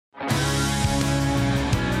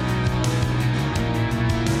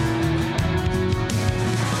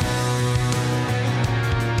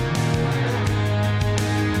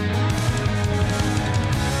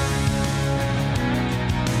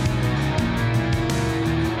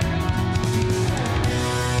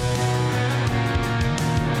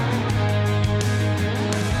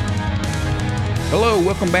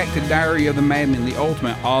welcome back to Diary of the Madman, the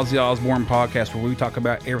ultimate Ozzy Osbourne podcast where we talk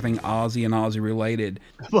about everything Ozzy and Ozzy related.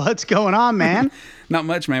 What's going on, man? Not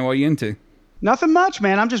much, man. What are you into? Nothing much,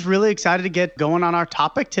 man. I'm just really excited to get going on our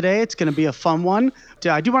topic today. It's going to be a fun one.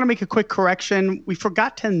 I do want to make a quick correction. We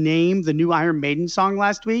forgot to name the new Iron Maiden song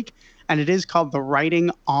last week, and it is called The Writing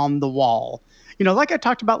on the Wall. You know, like I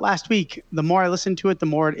talked about last week, the more I listen to it, the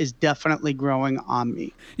more it is definitely growing on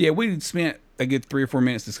me. Yeah, we spent a good 3 or 4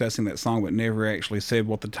 minutes discussing that song, but never actually said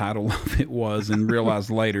what the title of it was, and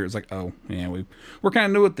realized later it's like, oh, yeah, we're kind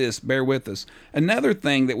of new at this. Bear with us. Another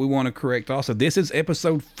thing that we want to correct also, this is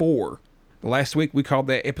episode 4. Last week we called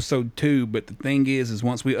that episode 2, but the thing is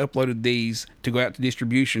once we uploaded these to go out to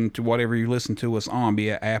distribution to whatever you listen to us on, be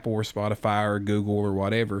it Apple or Spotify or Google or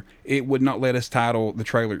whatever, it would not let us title the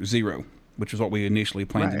trailer 0, which is what we initially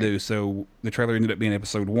planned to do. So the trailer ended up being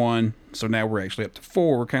episode 1. So now we're actually up to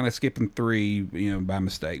 4. We're kind of skipping 3, by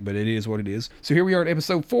mistake, but it is what it is. So here we are at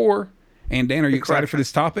episode 4. And Dan, are you excited for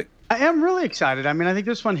this topic? I am really excited. I mean, I think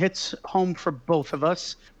this one hits home for both of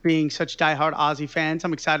us, being such diehard Ozzy fans.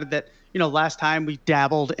 I'm excited that, last time we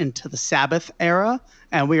dabbled into the Sabbath era,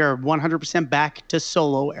 and we are 100% back to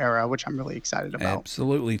solo era, which I'm really excited about.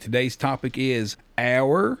 Absolutely. Today's topic is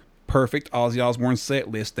our perfect Ozzy Osbourne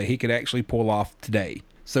set list that he could actually pull off today.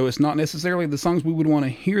 So it's not necessarily the songs we would want to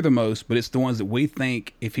hear the most, but it's the ones that we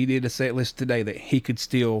think if he did a set list today that he could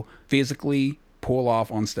still physically pull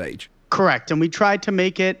off on stage. Correct. And we tried to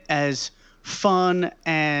make it as fun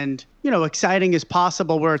and, exciting as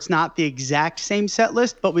possible, where it's not the exact same set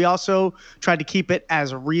list, but we also tried to keep it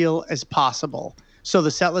as real as possible. So the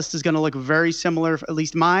set list is going to look very similar, at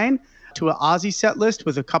least mine, to an Ozzy set list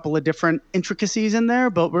with a couple of different intricacies in there,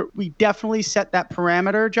 but we definitely set that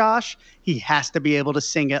parameter, Josh. He has to be able to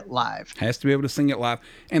sing it live. Has to be able to sing it live,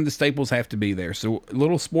 and the staples have to be there. So a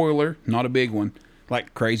little spoiler, not a big one.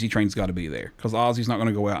 Like Crazy Train's got to be there, because Ozzy's not going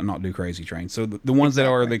to go out and not do Crazy Train. So the ones that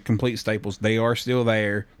are the complete staples, they are still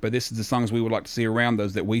there. But this is the songs we would like to see around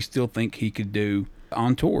those that we still think he could do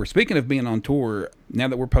on tour. Speaking of being on tour, now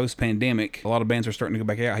that we're post-pandemic, a lot of bands are starting to go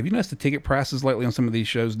back out. Have you noticed the ticket prices lately on some of these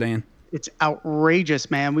shows, Dan? It's outrageous,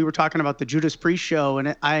 man. We were talking about the Judas Priest show,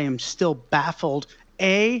 and I am still baffled,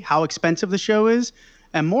 A, how expensive the show is,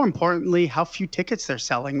 and more importantly, how few tickets they're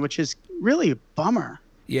selling, which is really a bummer.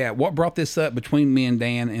 Yeah, what brought this up between me and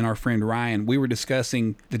Dan and our friend Ryan, we were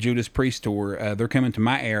discussing the Judas Priest tour. They're coming to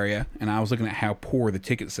my area, and I was looking at how poor the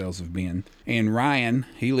ticket sales have been. And Ryan,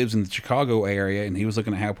 he lives in the Chicago area, and he was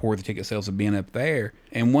looking at how poor the ticket sales have been up there.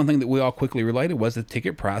 And one thing that we all quickly related was that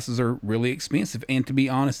ticket prices are really expensive. And to be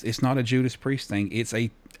honest, it's not a Judas Priest thing. It's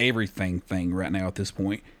a everything thing right now at this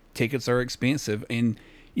point. Tickets are expensive, and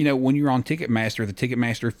when you're on Ticketmaster, the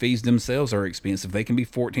Ticketmaster fees themselves are expensive. They can be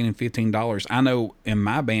 $14 and $15. I know in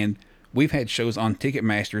my band, we've had shows on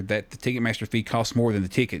Ticketmaster that the Ticketmaster fee costs more than the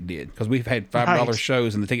ticket did, because we've had $5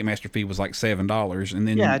 shows and the Ticketmaster fee was like $7. And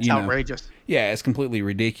then it's outrageous. Yeah, it's completely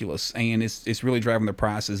ridiculous, and it's really driving the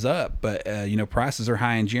prices up. But prices are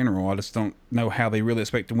high in general. I just don't know how they really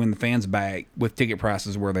expect to win the fans back with ticket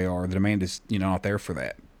prices where they are. The demand is not there for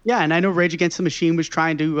that. Yeah, and I know Rage Against the Machine was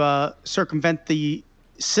trying to circumvent the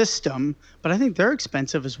system, but I think they're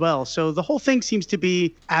expensive as well. So the whole thing seems to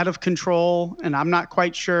be out of control, and I'm not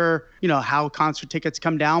quite sure, how concert tickets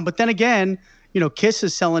come down. But then again, Kiss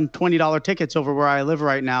is selling $20 tickets over where I live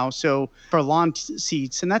right now, so for lawn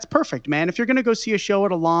seats, and that's perfect, man. If you're going to go see a show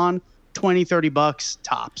at a lawn, $20-$30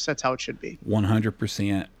 tops. That's how it should be.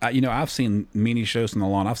 100%. I've seen many shows from the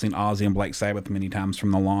lawn. I've seen Ozzy and Black Sabbath many times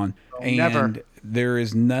from the lawn. And never. There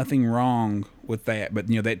is nothing wrong with that. But,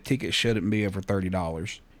 that ticket shouldn't be over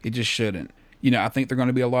 $30. It just shouldn't. I think there are going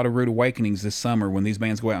to be a lot of rude awakenings this summer when these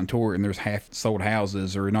bands go out on tour and there's half-sold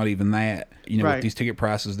houses or not even that. Right. With these ticket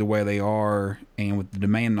prices the way they are and with the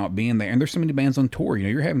demand not being there. And there's so many bands on tour.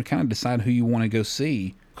 You're having to kind of decide who you want to go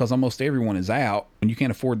see, because almost everyone is out, and you can't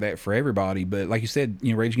afford that for everybody. But like you said,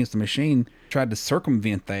 Rage Against the Machine tried to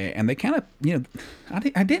circumvent that, and they kind of,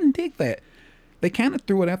 I didn't dig that. They kind of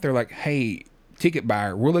threw it out there like, hey, ticket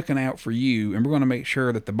buyer, we're looking out for you, and we're going to make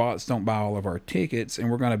sure that the bots don't buy all of our tickets, and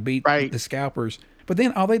we're going to beat the scalpers. But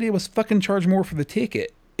then all they did was fucking charge more for the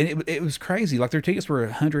ticket. And it was crazy. Like, their tickets were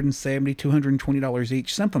 $170, $220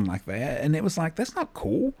 each, something like that. And it was like, that's not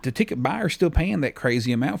cool. The ticket buyer's still paying that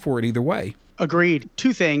crazy amount for it either way. Agreed.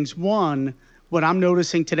 2 things. One, what I'm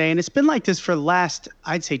noticing today, and it's been like this for the last,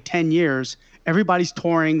 I'd say 10 years, everybody's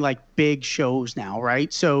touring like big shows now,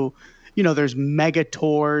 right? So, there's mega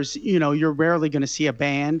tours. You're rarely going to see a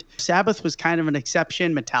band. Sabbath was kind of an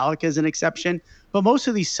exception. Metallica is an exception. But most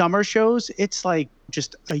of these summer shows, it's like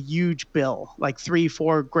just a huge bill, like 3,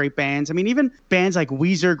 4 great bands. I mean, even bands like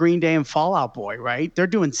Weezer, Green Day, and Fall Out Boy, right? They're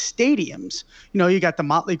doing stadiums. You know, you got the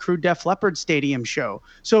Motley Crue Def Leppard stadium show.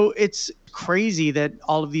 So it's crazy that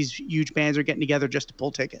all of these huge bands are getting together just to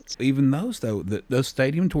pull tickets. Even those, though, those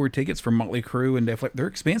stadium tour tickets for Motley Crue and Def Leppard, they're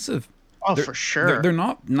expensive. Oh, for sure. They're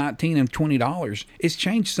not $19 and $20. It's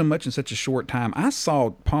changed so much in such a short time. I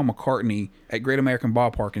saw Paul McCartney at Great American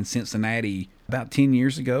Ballpark in Cincinnati about 10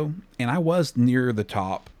 years ago, and I was near the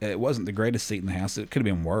top. It wasn't the greatest seat in the house. It could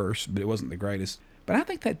have been worse, but it wasn't the greatest. But I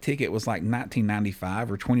think that ticket was like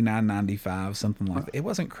 $19.95 or $29.95, something like that. It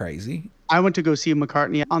wasn't crazy. I went to go see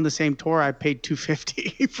McCartney on the same tour. I paid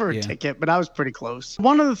 $250 for a ticket, but I was pretty close.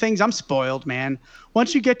 One of the things, I'm spoiled, man.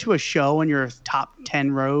 Once you get to a show and you're top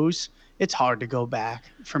 10 rows, it's hard to go back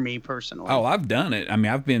for me personally. Oh, I've done it. I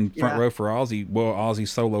mean, I've been front row for Ozzy, Ozzy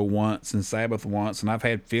solo once and Sabbath once, and I've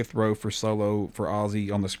had fifth row for solo for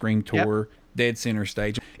Ozzy on the Scream tour. Yep. Dead center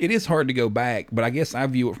stage. It is hard to go back, but I guess I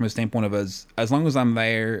view it from a standpoint of as long as I'm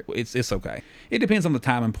there, it's okay. It depends on the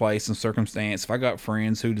time and place and circumstance. If I got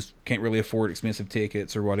friends who just can't really afford expensive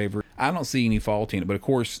tickets or whatever, I don't see any fault in it. But of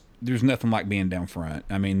course, there's nothing like being down front.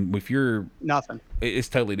 I mean, if you're nothing, it's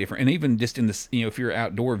totally different. And even just in the, if you're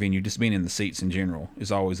outdoor venue, just being in the seats in general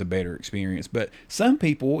is always a better experience. But some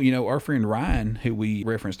people, our friend Ryan, who we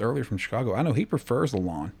referenced earlier from Chicago, I know he prefers the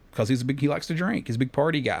lawn because he likes to drink. He's a big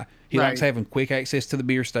party guy. He likes having quick access to the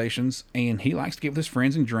beer stations, and he likes to get with his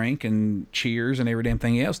friends and drink and cheers and every damn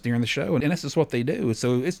thing else during the show. And that's just what they do.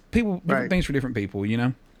 So it's different things for different people,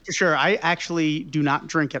 For sure. I actually do not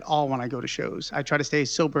drink at all when I go to shows. I try to stay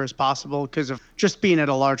as sober as possible because of just being at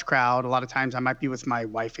a large crowd. A lot of times I might be with my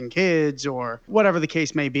wife and kids or whatever the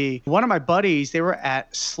case may be. One of my buddies, they were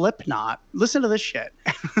at Slipknot. Listen to this shit.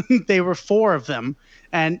 They were 4 of them,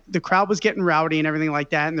 and the crowd was getting rowdy and everything like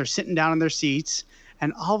that, and they're sitting down in their seats,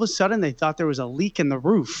 and all of a sudden they thought there was a leak in the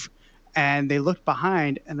roof. And they looked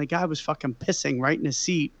behind, and the guy was fucking pissing right in his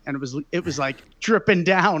seat, and it was like dripping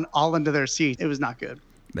down all into their seat. It was not good.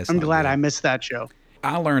 I'm glad I missed that show.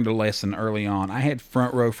 I learned a lesson early on. I had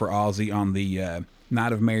front row for Ozzy on the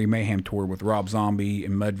Night of Merry Mayhem tour with Rob Zombie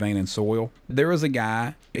and Mudvayne and Soil. There was a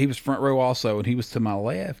guy, he was front row also, and he was to my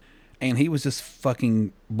left, and he was just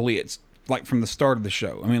fucking blitzed, like from the start of the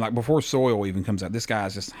show. I mean, like before Soil even comes out, this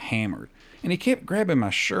guy's just hammered. And he kept grabbing my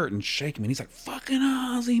shirt and shaking me. And he's like, fucking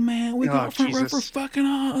Ozzy, man. We got front row for fucking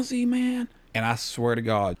Ozzy, man. And I swear to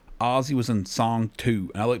God, Ozzy was in song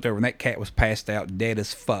 2. And I looked over and that cat was passed out dead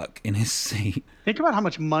as fuck in his seat. Think about how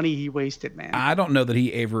much money he wasted, man. I don't know that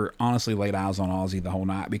he ever honestly laid eyes on Ozzy the whole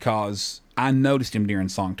night because I noticed him during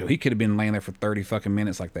song 2. He could have been laying there for 30 fucking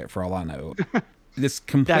minutes like that for all I know. This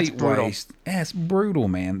complete waste. That's brutal,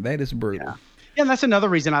 man. That is brutal. Yeah. Yeah, and that's another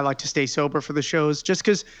reason I like to stay sober for the shows, just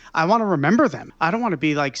because I want to remember them. I don't want to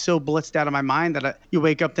be like so blitzed out of my mind that you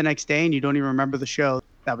wake up the next day and you don't even remember the show.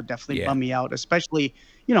 That would definitely bum me out, especially,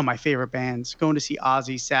 my favorite bands. Going to see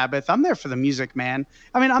Ozzy, Sabbath. I'm there for the music, man.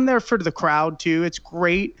 I mean, I'm there for the crowd, too. It's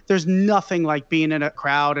great. There's nothing like being in a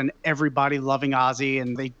crowd and everybody loving Ozzy,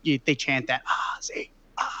 and they chant that, Ozzy,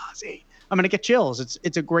 Ozzy. I'm going to get chills.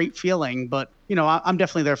 It's a great feeling, but, I'm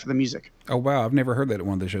definitely there for the music. Oh, wow. I've never heard that at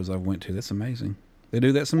one of the shows I went to. That's amazing. They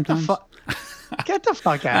do that sometimes? Get the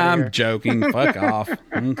fuck out of here. I'm joking. Fuck off.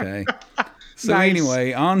 Okay. So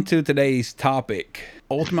anyway, on to today's topic.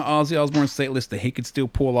 Ultimate Ozzy Osbourne set list that he could still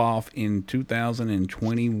pull off in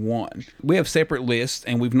 2021. We have separate lists,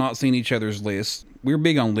 and we've not seen each other's lists. We're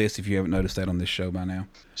big on lists, if you haven't noticed that on this show by now.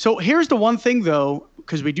 So here's the one thing, though,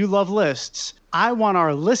 because we do love lists. I want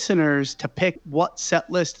our listeners to pick what set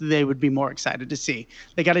list they would be more excited to see.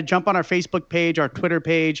 They got to jump on our Facebook page, our Twitter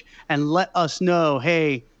page, and let us know,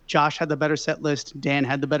 hey, Josh had the better set list. Dan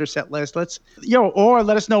had the better set list. Or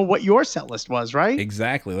let us know what your set list was, right?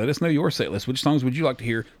 Exactly. Let us know your set list. Which songs would you like to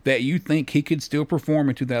hear that you think he could still perform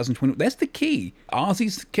in 2020? That's the key.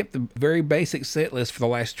 Ozzy's kept the very basic set list for the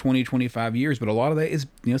last 20, 25 years, but a lot of that is,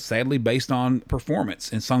 sadly based on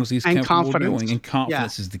performance and songs he's comfortable doing. And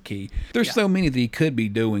confidence is the key. There's so many that he could be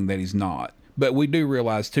doing that he's not. But we do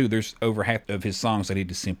realize, too, there's over half of his songs that he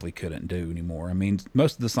just simply couldn't do anymore. I mean,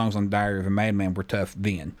 most of the songs on Diary of a Madman were tough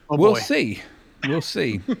then. We'll see. We'll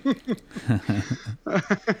see. All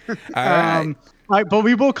right. But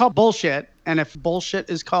we will call bullshit. And if bullshit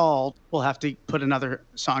is called, we'll have to put another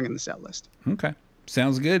song in the set list. Okay.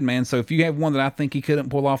 Sounds good, man. So if you have one that I think he couldn't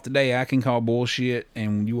pull off today, I can call bullshit,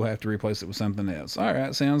 and you will have to replace it with something else. All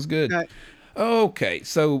right. Sounds good. Okay.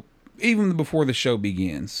 So even before the show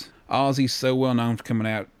begins, Ozzy's so well known for coming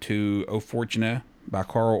out to O Fortuna by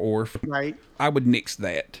Carl Orff. Right. I would nix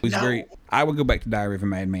that. It was No. I would go back to Diary of a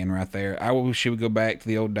Madman right there. I wish he would go back to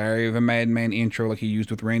the old Diary of a Madman intro like he used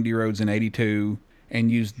with Randy Rhoads in '82 and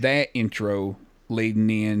use that intro leading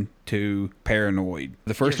in to Paranoid.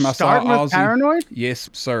 The first time I saw Ozzy, Paranoid? yes,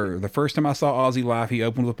 sir. The first time I saw Ozzy live, he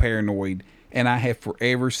opened with Paranoid. And I have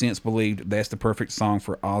forever since believed that's the perfect song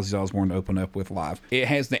for Ozzy Osbourne to open up with live. It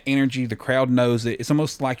has the energy. The crowd knows it. It's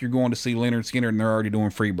almost like you're going to see Leonard Skinner and they're already doing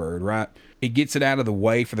Freebird, right? It gets it out of the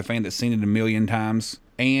way for the fan that's seen it a million times.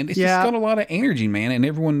 And it's just got a lot of energy, man. And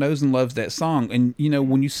everyone knows and loves that song. And, you know,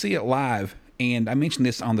 when you see it live, and I mentioned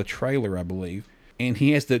this on the trailer, I believe, and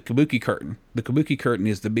he has the kabuki curtain. The kabuki curtain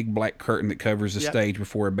is the big black curtain that covers the stage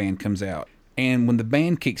before a band comes out. And when the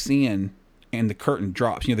band kicks in, and the curtain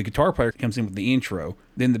drops. You know, the guitar player comes in with the intro,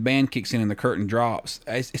 then the band kicks in and the curtain drops.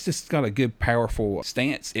 It's just got a good, powerful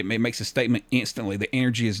stance. It makes a statement instantly. The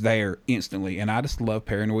energy is there instantly, and I just love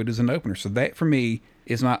Paranoid as an opener. So that, for me,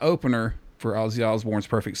 is my opener for Ozzy Osbourne's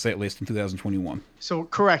perfect set list in 2021. So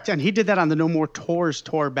correct, and he did that on the No More Tours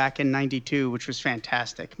tour back in '92, which was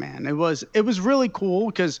fantastic, man. It was really cool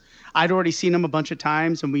because I'd already seen him a bunch of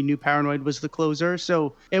times, and we knew Paranoid was the closer.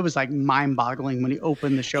 So it was like mind-boggling when he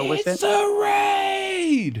opened the show with it. It's a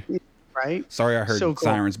raid! Right? Sorry, I heard So cool.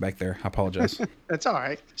 sirens back there. I apologize. That's all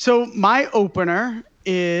right. So my opener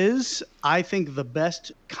is, I think, the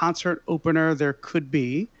best concert opener there could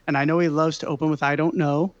be. And I know he loves to open with I Don't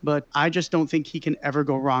Know, but I just don't think he can ever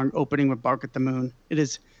go wrong opening with Bark at the Moon. It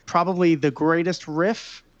is probably the greatest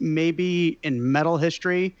riff, maybe in metal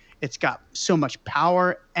history. It's got so much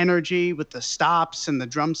power, energy with the stops and the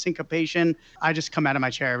drum syncopation. I just come out of my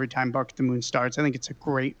chair every time Bark at the Moon starts. I think it's a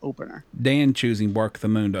great opener. Dan choosing Bark at the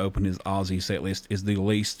Moon to open his Ozzy set list is the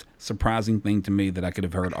least surprising thing to me that I could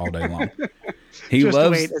have heard all day long.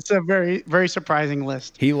 It's a very, very surprising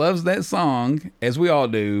list. He loves that song, as we all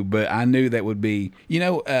do, but I knew that would be,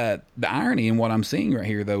 the irony in what I'm seeing right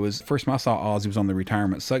here, though, is first time I saw Ozzy was on the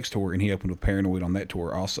Retirement Sucks tour, and he opened with Paranoid on that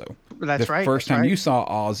tour also. That's right. The first time you saw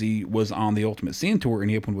Ozzy was on the Ultimate Sin tour, and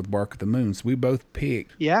he opened with Bark at the Moon. So we both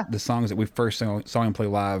picked the songs that we first saw him play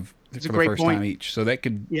live for the first time each. So that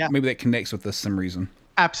could, maybe that connects with us some reason.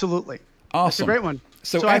 Absolutely. Awesome. That's a great one.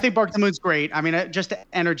 So I think Bark at the Moon's great. I mean, just the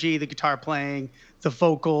energy, the guitar playing, the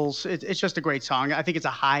vocals. It's just a great song. I think it's a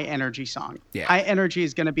high energy song. Yeah. High energy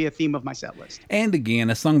is going to be a theme of my set list. And again,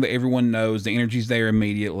 a song that everyone knows. The energy's there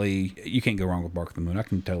immediately. You can't go wrong with Bark at the Moon. I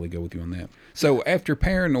can totally go with you on that. So after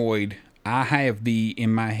Paranoid, I have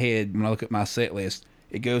in my head, when I look at my set list,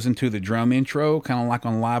 it goes into the drum intro, kind of like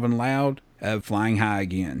on Live and Loud. Flying High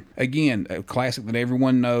Again. Again, a classic that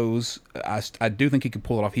everyone knows. I do think he could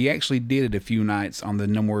pull it off. He actually did it a few nights on the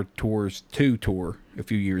No More Tours 2 tour a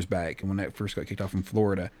few years back when that first got kicked off in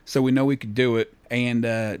Florida. So we know he could do it. And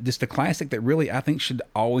just a classic that really I think should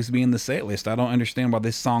always be in the set list. I don't understand why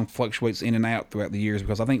this song fluctuates in and out throughout the years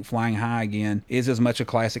because I think Flying High Again is as much a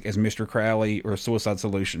classic as Mr. Crowley or Suicide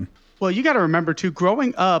Solution. Well, you got to remember, too,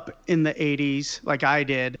 growing up in the 80s, like I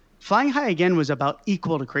did, Flying High Again was about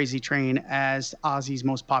equal to Crazy Train as Ozzy's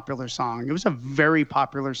most popular song. It was a very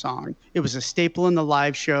popular song. It was a staple in the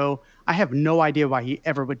live show. I have no idea why he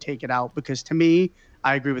ever would take it out because to me,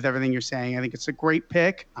 I agree with everything you're saying. I think it's a great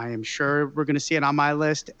pick. I am sure we're going to see it on my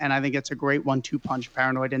list, and I think it's a great 1-2 punch,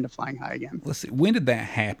 Paranoid into Flying High Again. Let's see. When did that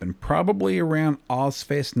happen? Probably around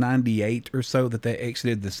Ozfest 98 or so that they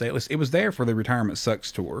exited the set list. It was there for the Retirement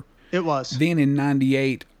Sucks tour. It was. Then in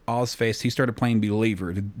 98, Ozfest, he started playing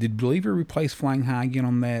Believer. Did Believer replace Flying High Again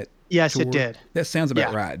on that Yes, tour? It did. That sounds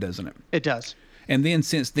about right, doesn't it? It does. And then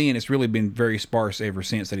since then, it's really been very sparse ever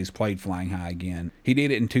since that he's played Flying High Again. He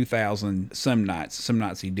did it in 2000 some nights. Some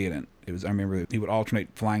nights he didn't. I remember that he would alternate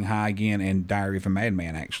Flying High Again and Diary of a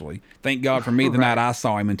Madman, actually. Thank God for me, the night I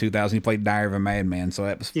saw him in 2000, he played Diary of a Madman, so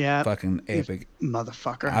that was fucking epic.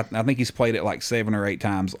 Motherfucker. I think he's played it like 7 or 8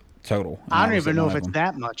 times total. I don't even know if it's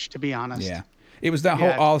that much, to be honest. Yeah. It was that whole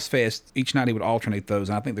Ozfest. Each night he would alternate those,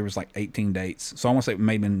 and I think there was like 18 dates. So I want to say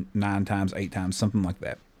maybe 9 times, 8 times, something like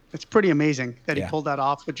that. It's pretty amazing that he pulled that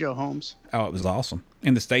off with Joe Holmes. Oh, it was awesome.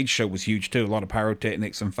 And the stage show was huge, too. A lot of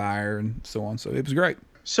pyrotechnics and fire and so on. So it was great.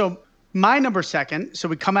 So my number second, so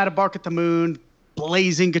we come out of Bark at the Moon,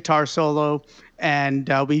 blazing guitar solo,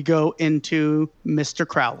 and we go into Mr.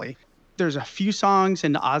 Crowley. There's a few songs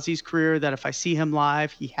in Ozzy's career that if I see him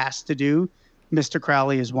live, he has to do. Mr.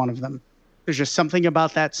 Crowley is one of them. There's just something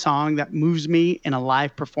about that song that moves me in a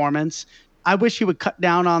live performance. I wish he would cut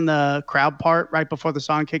down on the crowd part right before the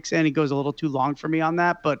song kicks in. He goes a little too long for me on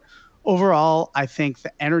that. But overall, I think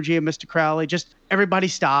the energy of Mr. Crowley, just everybody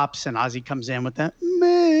stops and Ozzy comes in with that,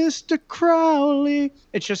 Mr. Crowley.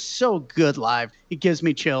 It's just so good live. It gives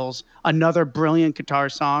me chills. Another brilliant guitar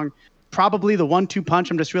song. probably the 1-2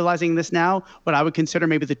 punch. I'm just realizing this now. What I would consider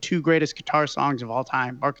maybe the two greatest guitar songs of all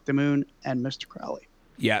time: "Bark at the Moon" and "Mr. Crowley."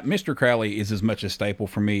 Yeah, Mr. Crowley is as much a staple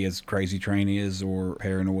for me as Crazy Train is or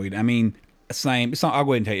Paranoid. I mean, same. It's on, I'll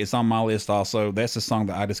go ahead and tell you, it's on my list also. That's a song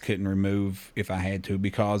that I just couldn't remove if I had to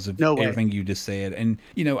because of No way. everything you just said. And,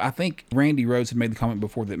 you know, I think Randy Rhoads had made the comment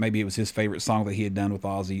before that maybe it was his favorite song that he had done with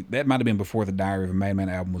Ozzy. That might have been before the Diary of a Madman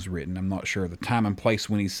album was written. I'm not sure the time and place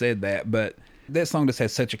when he said that, but that song just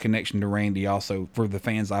has such a connection to Randy also for the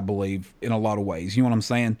fans, I believe, in a lot of ways. You know what I'm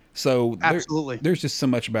saying? So Absolutely. there's just so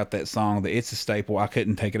much about that song that it's a staple. I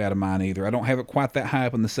couldn't take it out of mine either. I don't have it quite that high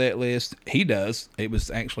up in the set list. He does. It was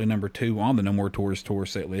actually number 2 on the No More Tours tour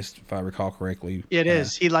set list, if I recall correctly. It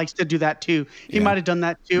is. He likes to do that too. He Yeah. might have done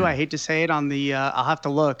that too. I hate to say it on the, I'll have to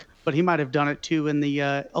look, but he might have done it too in the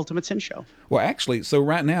Ultimate Sin show. Well, actually, so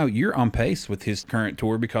right now you're on pace with his current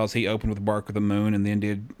tour because he opened with Bark of the Moon and then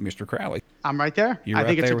did Mr. Crowley. I'm right there. You're I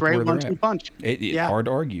think right it's a there with great where they're 1-2 at. punch. It's Yeah. hard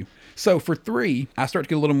to argue. So for 3, I start to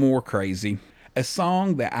get a little more crazy. A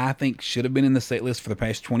song that I think should have been in the set list for the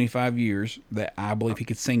past 25 years that I believe he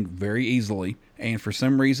could sing very easily. And for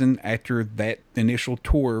some reason, after that initial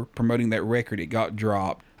tour promoting that record, it got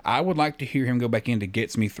dropped. I would like to hear him go back into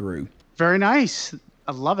Gets Me Through. Very nice.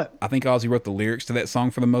 I love it. I think Ozzy wrote the lyrics to that song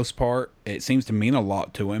for the most part. It seems to mean a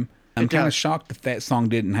lot to him. I'm kind of does. shocked that that song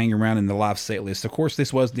didn't hang around in the live set list. Of course,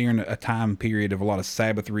 this was during a time period of a lot of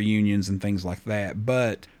Sabbath reunions and things like that,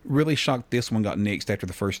 but really shocked this one got nixed after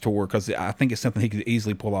the first tour because I think it's something he could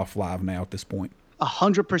easily pull off live now at this point.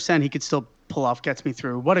 100% he could still pull off Gets Me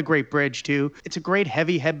Through. What a great bridge too. It's a great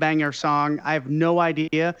heavy headbanger song. I have no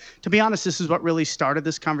idea. To be honest, this is what really started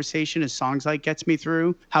this conversation is songs like Gets Me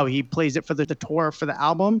Through, how he plays it for the tour for the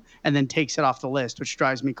album and then takes it off the list, which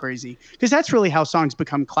drives me crazy. Because that's really how songs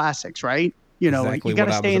become classics, right? You know, Exactly you got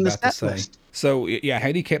to what I stay was in the about to set say. list. So, yeah,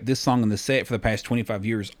 had he kept this song in the set for the past 25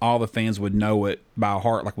 years, all the fans would know it by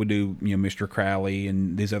heart like we do, you know, Mr. Crowley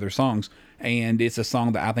and these other songs. And it's a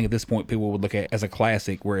song that I think at this point people would look at as a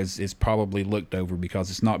classic, whereas it's probably looked over because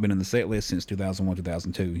it's not been in the set list since 2001,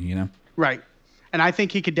 2002, you know? Right. And I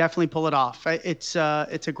think he could definitely pull it off. It's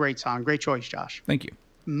a great song. Great choice, Josh. Thank you.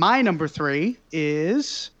 My number 3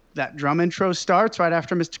 is that drum intro starts right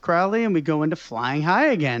after Mr. Crowley and we go into Flying High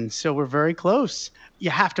again. So we're very close. You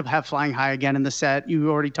have to have Flying High again in the set. You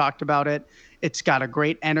already talked about it. It's got a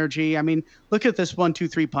great energy. I mean, look at this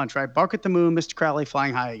 1-2-3 punch, right? Bark at the Moon, Mr. Crowley,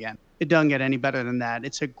 Flying High again. It doesn't get any better than that.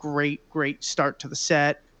 It's a great, great start to the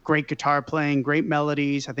set. Great guitar playing, great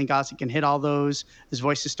melodies. I think Ozzy can hit all those. His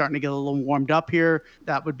voice is starting to get a little warmed up here.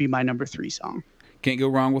 That would be my number 3 song. Can't go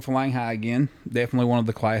wrong with Flying High again. Definitely one of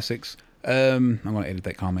the classics. I'm going to edit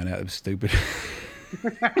that comment out. It was stupid.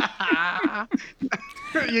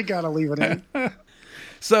 You got to leave it in.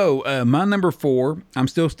 So, my number 4, I'm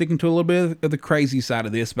still sticking to a little bit of the crazy side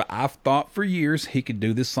of this, but I've thought for years he could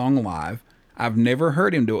do this song live. I've never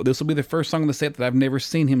heard him do it. This will be the first song on the set that I've never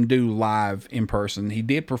seen him do live in person. He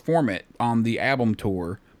did perform it on the album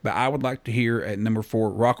tour, but I would like to hear at number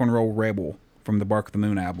 4, Rock and Roll Rebel from the Bark of the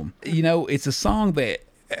Moon album. You know, it's a song that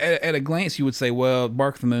at a glance you would say, well,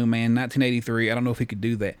 Bark of the Moon, man, 1983, I don't know if he could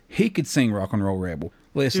do that. He could sing Rock and Roll Rebel.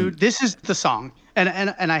 Listen, Dude, this is the song. And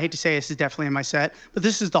I hate to say this is definitely in my set, but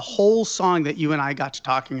this is the whole song that you and I got to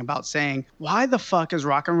talking about saying, why the fuck is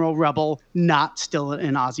Rock and Roll Rebel not still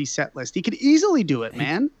in Ozzy's set list? He could easily do it,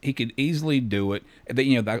 man. He could easily do it.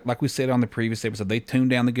 You know, like we said on the previous episode, they tuned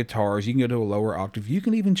down the guitars. You can go to a lower octave. You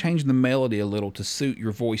can even change the melody a little to suit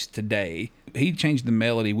your voice today. He changed the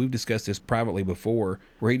melody. We've discussed this privately before,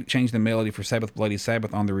 where he changed the melody for Sabbath Bloody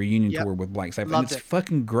Sabbath on the reunion tour with Black Sabbath. Loved and it's it.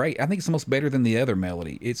 fucking great. I think it's almost better than the other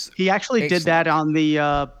melody. He actually excellent. did that on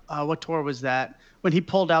the, what tour was that? When he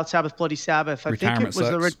pulled out Sabbath Bloody Sabbath. I think it Retirement was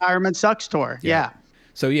the Sucks. Retirement Sucks tour. Yeah.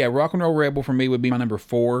 So yeah, Rock and Roll Rebel for me would be my number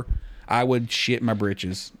 4. I would shit my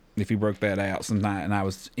britches if he broke that out sometime and I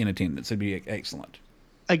was in attendance. It'd be excellent.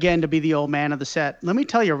 Again, to be the old man of the set. Let me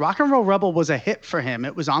tell you, Rock and Roll Rebel was a hit for him.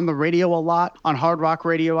 It was on the radio a lot, on hard rock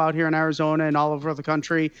radio out here in Arizona and all over the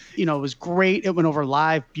country. You know, it was great. It went over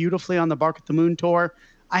live beautifully on the Bark at the Moon tour.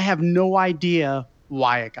 I have no idea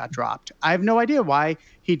why it got dropped. I have no idea why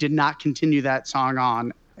he did not continue that song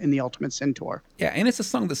on in the Ultimate Sin tour. Yeah, and it's a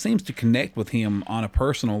song that seems to connect with him on a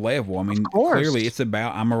personal level. I mean, course. clearly it's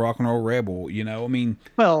about I'm a rock and roll rebel, you know? I mean,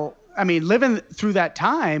 Well, I mean, living through that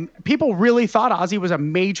time, people really thought Ozzy was a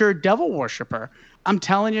major devil worshiper. I'm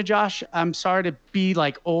telling you, Josh, I'm sorry to be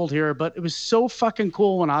like old here, but it was so fucking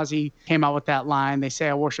cool when Ozzy came out with that line. They say,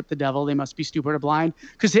 I worship the devil. They must be stupid or blind.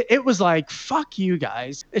 Because it was like, fuck you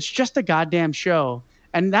guys. It's just a goddamn show.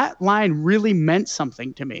 And that line really meant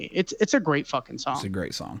something to me. It's a great fucking song. it's a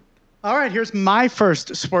great song. All right, here's my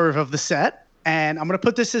first swerve of the set. And I'm going to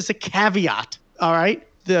put this as a caveat. All right.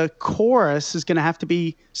 The chorus is going to have to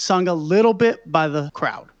be sung a little bit by the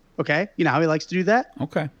crowd. Okay. You know how he likes to do that?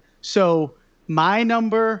 Okay. So my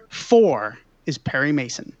number 4 is Perry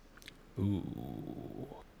Mason.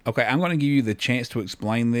 Okay, I'm going to give you the chance to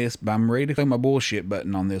explain this, but I'm ready to click my bullshit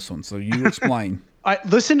button on this one, so you explain. All right,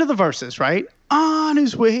 listen to the verses, right? On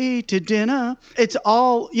his way to dinner. It's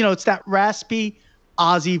all, it's that raspy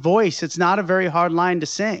Ozzy voice. It's not a very hard line to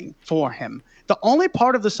sing for him. The only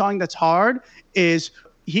part of the song that's hard is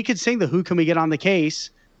he could sing the Who Can We Get on the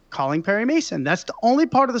Case, calling Perry Mason. That's the only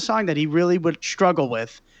part of the song that he really would struggle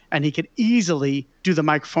with. And he could easily do the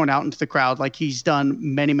microphone out into the crowd like he's done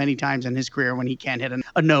many, many times in his career when he can't hit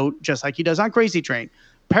a note, just like he does on Crazy Train.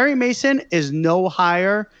 Perry Mason is no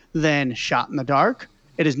higher than Shot in the Dark.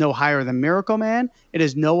 It is no higher than Miracle Man. It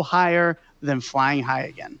is no higher than Flying High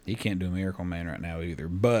Again. He can't do Miracle Man right now either,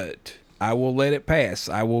 but I will let it pass.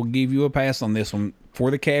 I will give you a pass on this one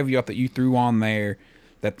for the caveat that you threw on there,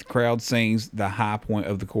 that the crowd sings the high point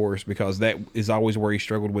of the chorus, because that is always where he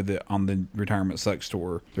struggled with it on the Retirement Sucks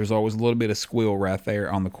tour. There's always a little bit of squeal right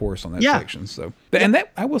there on the chorus on that section. So, and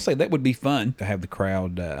that, I will say, that would be fun to have the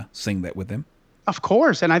crowd sing that with him. Of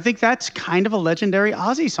course, and I think that's kind of a legendary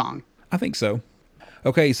Ozzy song. I think so.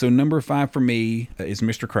 Okay, so number 5 for me is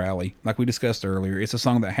Mr. Crowley. Like we discussed earlier, it's a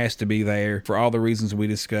song that has to be there for all the reasons we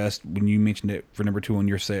discussed when you mentioned it for number 2 on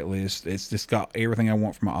your set list. It's just got everything I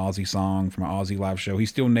want from an Ozzy song, from an Ozzy live show. He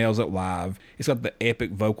still nails it live. It's got the epic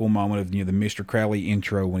vocal moment of the Mr. Crowley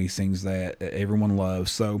intro when he sings that everyone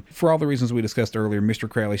loves. So for all the reasons we discussed earlier, Mr.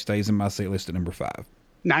 Crowley stays in my set list at number 5.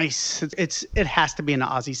 Nice. It has to be an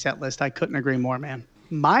Ozzy set list. I couldn't agree more, man.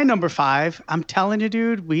 My number 5, I'm telling you,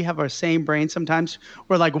 dude, we have our same brain sometimes.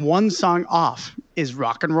 We're like one song off, is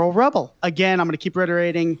Rock and Roll Rebel. Again, I'm going to keep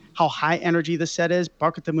reiterating how high energy this set is.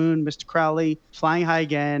 Bark at the Moon, Mr. Crowley, Flying High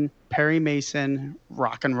Again, Perry Mason,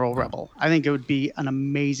 Rock and Roll Rebel. I think it would be an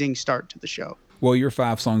amazing start to the show. Well, you're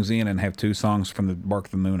 5 songs in and have 2 songs from the Bark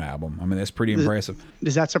at the Moon album. I mean, that's pretty impressive.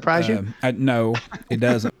 Does that surprise you? No, it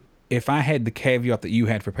doesn't. If I had the caveat that you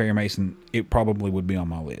had for Perry Mason, it probably would be on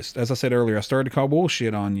my list. As I said earlier, I started to call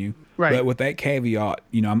bullshit on you. Right. But with that caveat,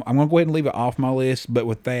 I'm going to go ahead and leave it off my list. But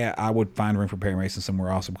with that, I would find room for Perry Mason somewhere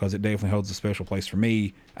else, because it definitely holds a special place for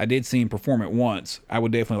me. I did see him perform it once. I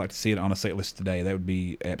would definitely like to see it on a set list today. That would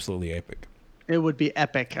be absolutely epic. It would be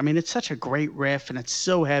epic. I mean, it's such a great riff, and it's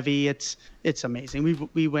so heavy. It's amazing.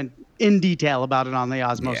 We went in detail about it on the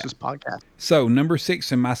Osmosis podcast. So number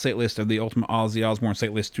 6 in my set list of the Ultimate Ozzy Osbourne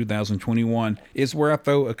Set List 2021 is where I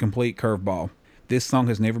throw a complete curveball. This song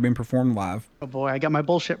has never been performed live. Oh boy, I got my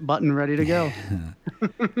bullshit button ready to go.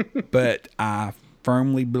 But I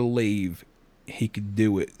firmly believe he could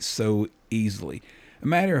do it so easily. A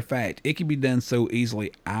matter of fact, it could be done so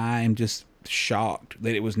easily, I'm just shocked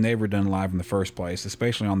that it was never done live in the first place,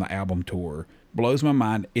 especially on the album tour. Blows my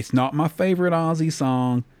mind. It's not my favorite Ozzy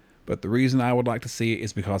song, but the reason I would like to see it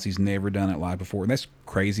is because he's never done it live before, and that's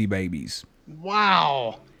Crazy Babies.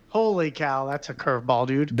 Wow. Holy cow, that's a curveball,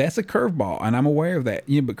 dude. That's a curveball, and I'm aware of that.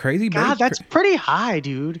 But Crazy Babies... God, that's pretty high,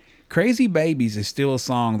 dude. Crazy Babies is still a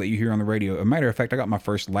song that you hear on the radio. A matter of fact, I got my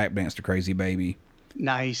first lap dance to Crazy Baby.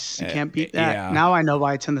 Nice. You can't beat that. Yeah. Now I know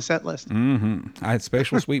why it's in the set list. Mm-hmm. I had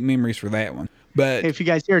special sweet memories for that one. But if you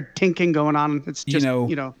guys hear tinking going on, it's just,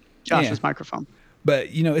 Josh's microphone. But,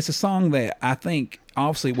 it's a song that I think,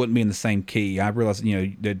 obviously, it wouldn't be in the same key. I realized,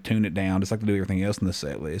 they'd tune it down just like they do everything else in the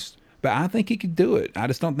set list. But I think he could do it. I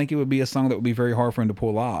just don't think it would be a song that would be very hard for him to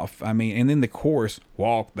pull off. I mean, and then the chorus,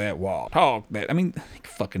 walk that walk, talk that. I mean, he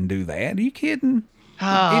can fucking do that. Are you kidding?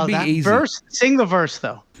 Oh, it'd be that easy. Verse. Sing the verse,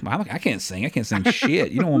 though. I can't sing. I can't sing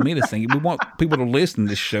shit. You don't want me to sing it. We want people to listen to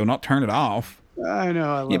this show, not turn it off. I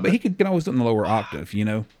know. I love it. But he could always do it in the lower octave,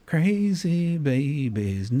 Crazy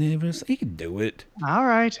babies never... He could do it. All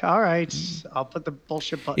right. I'll put the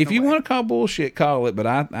bullshit button If you away. want to call bullshit, call it, but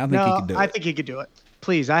I think he could do it. I think he could do it.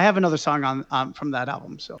 Please, I have another song on from that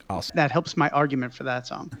album, so awesome. That helps my argument for that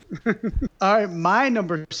song. All right, my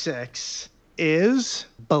number 6 is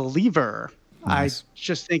Believer. Nice. I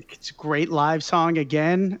just think it's a great live song.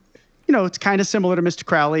 Again, it's kind of similar to Mr.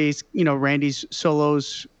 Crowley's. Randy's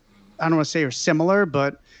solos, I don't want to say are similar,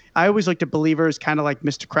 but I always looked at Believer as kind of like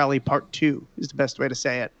Mr. Crowley Part 2 is the best way to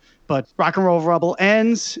say it. But Rock and Roll Rebel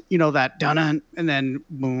ends, that dun and then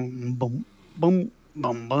boom, boom, boom,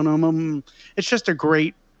 boom, boom, boom. It's just a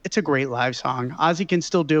great live song. Ozzy can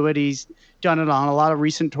still do it. He's done it on a lot of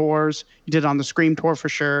recent tours. He did it on the Scream tour for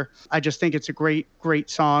sure. I just think it's a great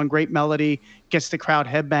song, great melody, gets the crowd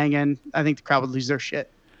headbanging. I think the crowd would lose their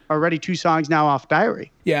shit. already 2 songs now off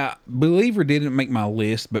Diary. Yeah, Believer didn't make my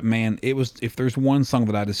list, but man, it was, if there's one song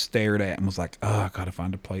that I just stared at and was like, oh, I gotta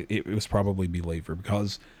find a play, it was probably Believer,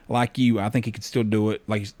 because like you, I think he could still do it.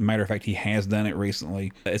 Like, matter of fact, he has done it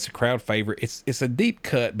recently. It's a crowd favorite. It's a deep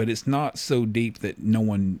cut, but it's not so deep that no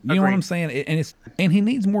one, you know what I'm saying? And he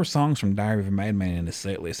needs more songs from Diary of a Madman in his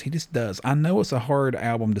set list. He just does. I know it's a hard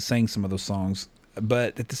album to sing some of those songs,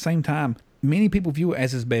 but at the same time, many people view it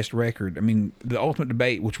as his best record. I mean, the ultimate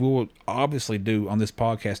debate, which we'll obviously do on this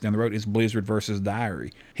podcast down the road, is Blizzard versus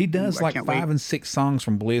Diary. He does like 5 and 6 songs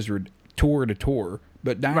from Blizzard tour to tour,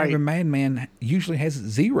 but Diary of a Madman usually has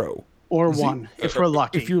 0. Or 1, if we're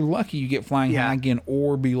lucky. If you're lucky, you get Flying High Again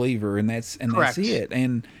or Believer, and that's it.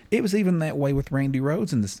 And it was even that way with Randy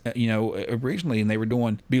Rhoads in this, originally, and they were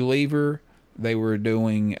doing Believer, they were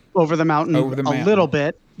doing Over the Mountain a little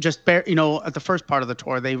bit. Just at the first part of the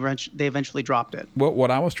tour, they eventually dropped it. Well, what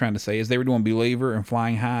I was trying to say is they were doing Believer and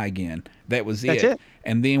Flying High Again. That was it. That's it.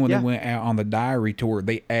 And then when they went out on the Diary tour,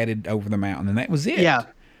 they added Over the Mountain, and that was it. Yeah,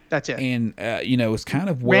 that's it. And, it's kind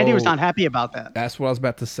of... Randy was not happy about that. That's what I was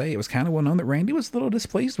about to say. It was kind of well known that Randy was a little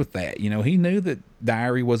displeased with that. He knew that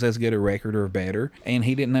Diary was as good a record or better, and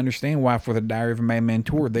he didn't understand why for the Diary of a Madman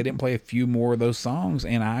tour, they didn't play a few more of those songs,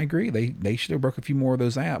 and I agree. They should have broke a few more of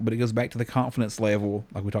those out, but it goes back to the confidence level,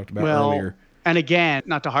 like we talked about earlier. And again,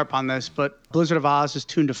 not to harp on this, but Blizzard of Oz is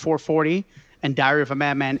tuned to 440, and Diary of a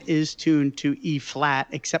Madman is tuned to E flat,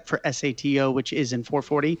 except for SATO, which is in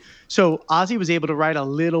 440. So Ozzy was able to write a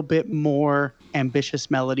little bit more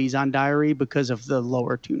ambitious melodies on Diary because of the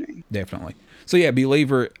lower tuning. Definitely. So yeah,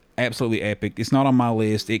 Believer, absolutely epic. It's not on my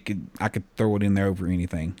list. I could throw it in there over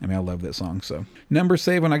anything. I mean, I love that song. So number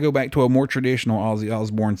 7, I go back to a more traditional Ozzy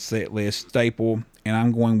Osbourne set list staple, and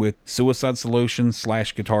I'm going with Suicide Solution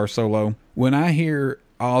 / guitar solo. When I hear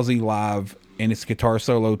Ozzy live and it's guitar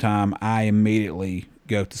solo time, I immediately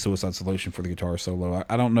go to Suicide Solution for the guitar solo.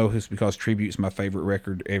 I don't know if it's because Tribute's my favorite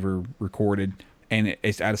record ever recorded, and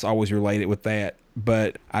I just always relate it with that.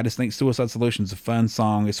 But I just think Suicide Solution is a fun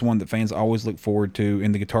song. It's one that fans always look forward to,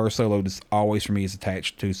 and the guitar solo just always, for me, is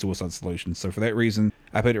attached to Suicide Solution. So for that reason,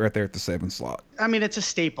 I put it right there at the 7th slot. I mean, it's a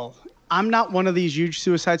staple. I'm not one of these huge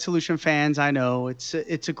Suicide Solution fans. I know it's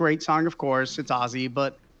a great song, of course. It's Ozzy,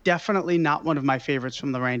 but definitely not one of my favorites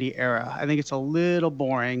from the Randy era. I think it's a little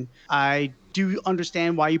boring. I do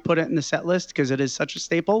understand why you put it in the set list because it is such a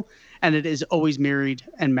staple, and it is always married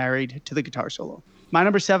to the guitar solo. My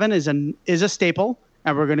number 7 is a staple,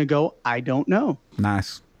 and we're going to go I Don't Know.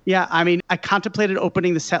 Nice. Yeah, I mean, I contemplated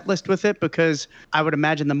opening the set list with it because I would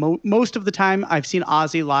imagine most of the time I've seen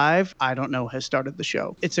Ozzy live, I Don't Know has started the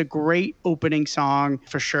show. It's a great opening song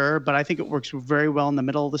for sure, but I think it works very well in the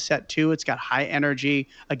middle of the set too. It's got high energy.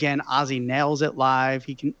 Again, Ozzy nails it live.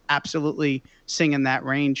 He can absolutely sing in that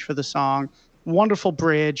range for the song. Wonderful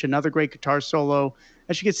bridge, another great guitar solo.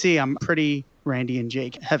 As you can see, I'm pretty Randy and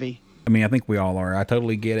Jake heavy. I mean, I think we all are. I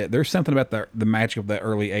totally get it. There's something about the magic of the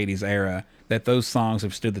early 80s era that those songs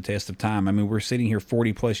have stood the test of time. I mean, we're sitting here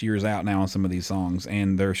 40 plus years out now on some of these songs,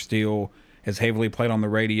 and they're still as heavily played on the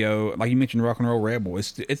radio. Like you mentioned, Rock and Roll Rebel.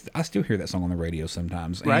 I still hear that song on the radio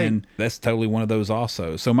sometimes. Right. And that's totally one of those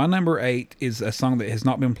also. So my number 8 is a song that has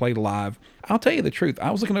not been played live. I'll tell you the truth. I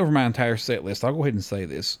was looking over my entire set list. I'll go ahead and say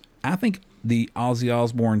this. I think the Ozzy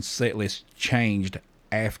Osbourne set list changed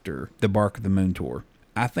after the Bark of the Moon tour.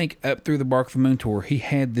 I think up through the Bark of the Moon tour, he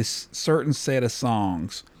had this certain set of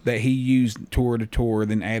songs that he used tour to tour,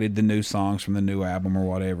 then added the new songs from the new album or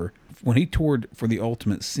whatever. When he toured for The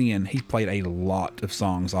Ultimate Sin, he played a lot of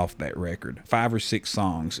songs off that record, 5 or 6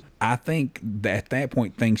 songs. I think that at that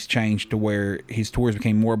point, things changed to where his tours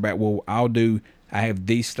became more about, well, I have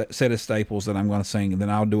these set of staples that I'm going to sing, and then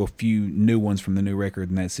I'll do a few new ones from the new record,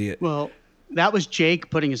 and that's it. Well, that was Jake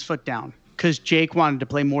putting his foot down because Jake wanted to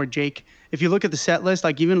play more Jake. If you look at the set list,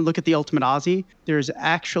 like even look at the Ultimate Ozzy, there's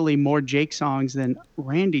actually more Jake songs than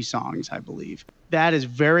Randy songs, I believe. That is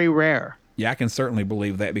very rare. Yeah, I can certainly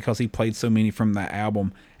believe that because he played so many from that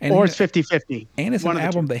album. Or it's 50-50. And it's an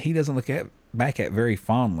album that he doesn't look back at very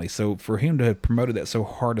fondly. So for him to have promoted that so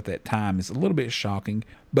hard at that time is a little bit shocking.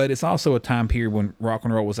 But it's also a time period when rock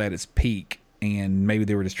and roll was at its peak, and maybe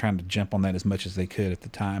they were just trying to jump on that as much as they could at the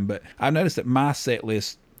time. But I noticed that my set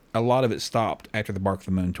list, a lot of it stopped after the Bark of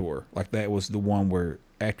the Moon tour. Like that was the one where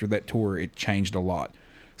after that tour, it changed a lot.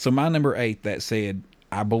 So my number 8, that said,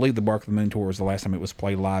 I believe the Bark of the Moon tour was the last time it was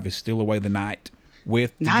played live, is Steal Away the Night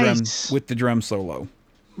with the drum solo.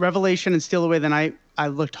 Revelation and Steal Away the Night, I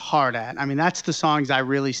looked hard at. I mean, that's the songs I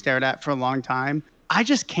really stared at for a long time. I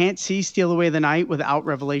just can't see Steal Away the Night without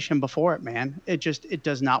Revelation before it, man. It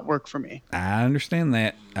does not work for me. I understand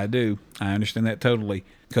that. I do. I understand that totally.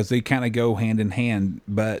 Because they kind of go hand in hand,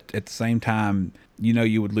 but at the same time,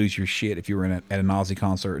 you would lose your shit if you were at an Ozzy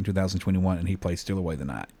concert in 2021 and he played Steal Away the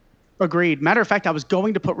Night. Agreed. Matter of fact, I was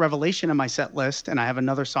going to put Revelation in my set list, and I have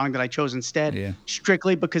another song that I chose instead,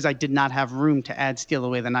 strictly because I did not have room to add Steal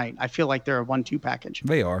Away the Night. I feel like they're a 1-2 package.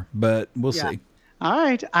 They are, but we'll see. All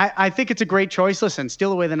right. I think it's a great choice. Listen,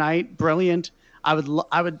 Steal Away the Night, brilliant. I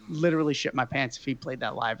would literally shit my pants if he played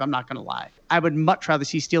that live. I'm not going to lie. I would much rather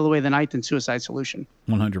see Steal Away the Night than Suicide Solution.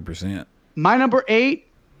 100%. My number 8.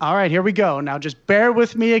 All right, here we go. Now just bear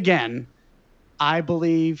with me again. I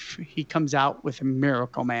believe he comes out with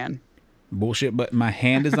Miracle Man. Bullshit button. My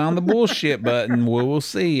hand is on the bullshit button. We'll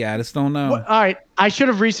see. I just don't know. All right. I should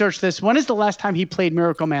have researched this. When is the last time he played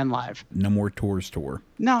Miracle Man live? No More Tours tour.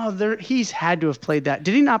 No, he's had to have played that.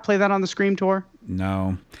 Did he not play that on the Scream tour?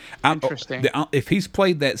 No. Interesting. If he's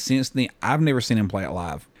played that since then, I've never seen him play it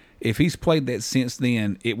live. If he's played that since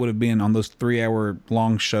then, it would have been on those 3-hour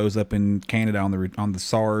long shows up in Canada on the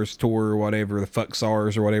SARS tour or whatever, the Fuck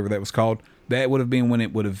SARS or whatever that was called. That would have been when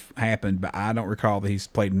it would have happened, but I don't recall that he's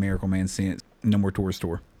played Miracle Man since No More Tours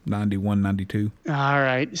tour, 91, 92. All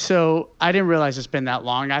right. So I didn't realize it's been that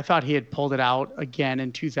long. I thought he had pulled it out again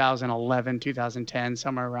in 2011, 2010,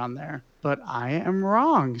 somewhere around there. But I am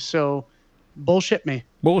wrong. So bullshit me.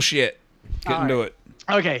 Bullshit. Couldn't do it.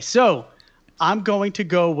 Okay. So I'm going to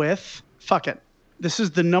go with, fuck it. This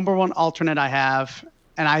is the number one alternate I have,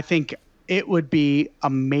 and I think it would be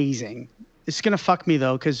amazing. It's going to fuck me,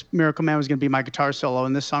 though, because Miracle Man was going to be my guitar solo,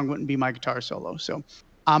 and this song wouldn't be my guitar solo. So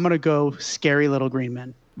I'm going to go Scary Little Green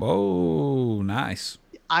Men. Oh, nice.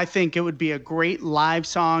 I think it would be a great live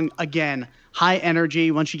song. Again, high energy.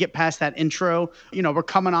 Once you get past that intro, we're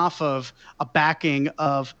coming off of a backing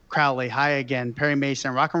of Crowley, High Again, Perry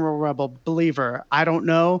Mason, Rock and Roll Rebel, Believer, I Don't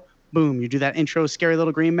Know. Boom, you do that intro, Scary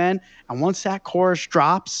Little Green Men. And once that chorus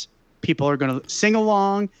drops, people are going to sing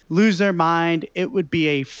along, lose their mind. It would be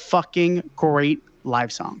a fucking great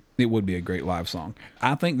live song. It would be a great live song.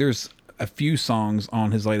 I think there's a few songs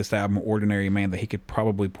on his latest album, Ordinary Man, that he could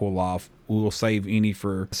probably pull off. We'll save any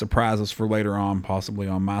for surprises for later on, possibly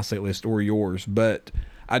on my set list or yours. But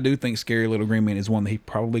I do think Scary Little Green Man is one that he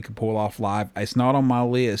probably could pull off live. It's not on my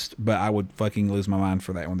list, but I would fucking lose my mind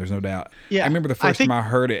for that one. There's no doubt. Yeah, I remember the first time I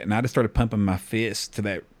heard it, and I just started pumping my fist to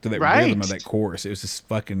that rhythm of that chorus. It was just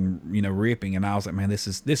fucking ripping, and I was like, man, this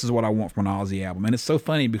is what I want from an Ozzy album. And it's so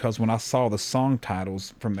funny because when I saw the song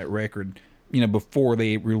titles from that record, before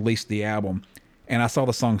they released the album, and I saw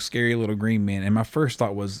the song Scary Little Green Men, and my first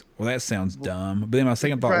thought was, well, that sounds dumb. But then my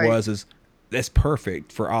second thought was that's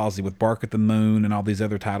perfect for Ozzy with Bark at the Moon and all these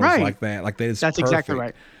other titles like that. Like that's perfect. Exactly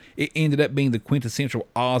right. It ended up being the quintessential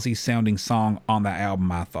Ozzy sounding song on that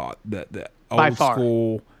album, I thought. The old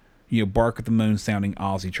school, Bark at the Moon sounding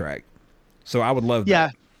Ozzy track. So I would love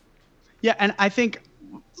that. Yeah, and I think,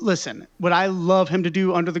 listen, would I love him to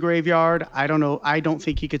do Under the Graveyard? I don't know. I don't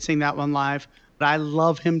think he could sing that one live. But I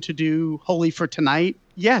love him to do Holy for Tonight.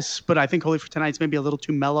 Yes, but I think Holy for Tonight's maybe a little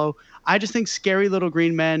too mellow. I just think Scary Little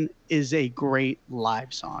Green Men is a great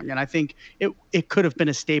live song. And I think it could have been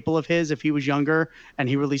a staple of his if he was younger and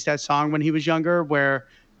he released that song when he was younger, where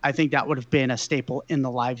I think that would have been a staple in the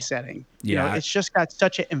live setting. Yeah. It's just got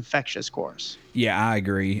such an infectious chorus. Yeah, I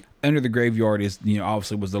agree. Under the Graveyard is,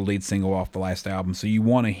 obviously was the lead single off the last album. So you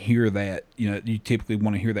want to hear that, you typically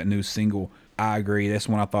want to hear that new single. I agree. That's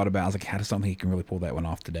one I thought about. I was like, I just don't think he can really pull that one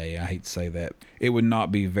off today. I hate to say that. It would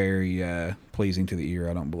not be very pleasing to the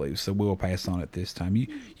ear, I don't believe. So we'll pass on it this time.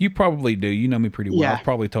 You probably do. You know me pretty well. Yeah. I've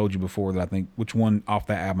probably told you before that I think which one off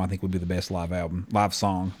that album I think would be the best live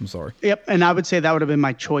song. I'm sorry. Yep, and I would say that would have been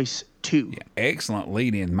my choice too. Yeah, excellent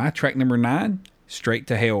lead in. My track number 9, Straight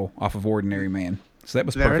to Hell off of Ordinary Man. So that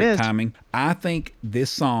was perfect timing. I think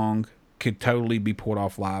this song could totally be pulled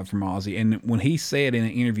off live from Ozzy. And when he said in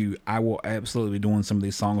an interview, I will absolutely be doing some of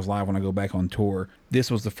these songs live when I go back on tour,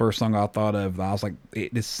 this was the first song I thought of. I was like,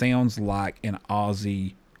 this sounds like an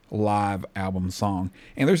Ozzy live album song.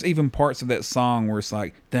 And there's even parts of that song where it's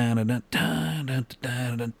like, dun, dun, dun, dun, dun,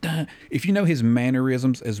 dun, dun, dun. If you know his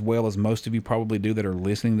mannerisms as well as most of you probably do that are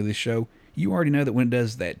listening to this show, you already know that when it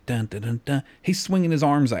does that, dun, dun, dun, dun, he's swinging his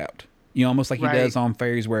arms out. Almost like he does on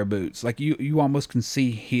Fairies Wear Boots. Like you almost can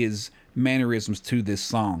see his mannerisms to this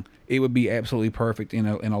song. It would be absolutely perfect in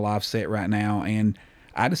a live set right now, and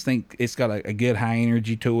I just think it's got a good high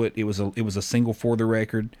energy to it. It was a single for the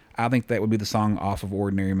record. I think that would be the song off of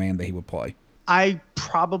Ordinary Man that he would play. I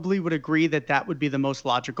probably would agree that would be the most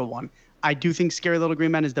logical one. I do think Scary Little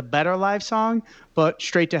Green Man is the better live song, but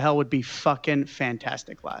Straight to Hell would be fucking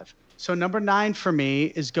fantastic live. So number 9 for me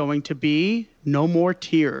is going to be No More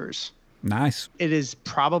Tears. Nice. It is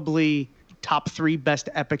probably top 3 best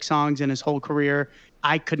epic songs in his whole career.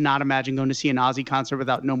 I could not imagine going to see an Ozzy concert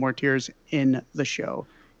without No More Tears in the show.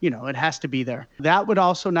 It has to be there. That would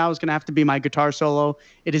also now is going to have to be my guitar solo.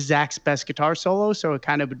 It is Zach's best guitar solo, so it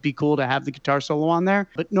kind of would be cool to have the guitar solo on there.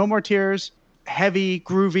 But No More Tears, heavy,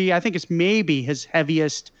 groovy. I think it's maybe his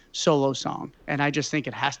heaviest solo song, and I just think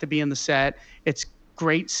it has to be in the set. It's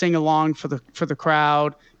great sing along for the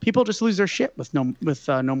crowd. People just lose their shit with No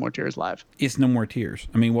More Tears live. It's No More Tears.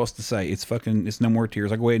 I mean, what's to say? It's No More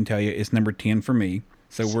Tears. I'll go ahead and tell you, it's number 10 for me.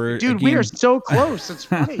 So we are so close. It's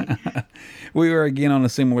funny. We are again on a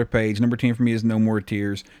similar page. Number 10 for me is No More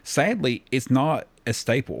Tears. Sadly, it's not a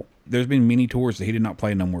staple. There's been many tours that he did not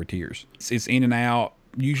play No More Tears. It's in and out,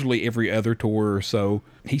 usually every other tour or so.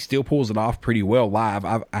 He still pulls it off pretty well live.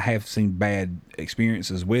 I have seen bad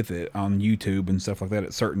experiences with it on YouTube and stuff like that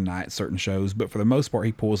at certain nights, certain shows, but for the most part,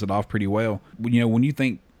 he pulls it off pretty well. When you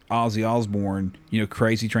think Ozzy Osbourne,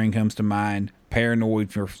 Crazy Train comes to mind,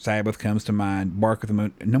 Paranoid for Sabbath comes to mind, Bark of the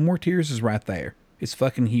Moon, No More Tears is right there. It's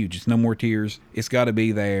fucking huge. It's No More Tears. It's got to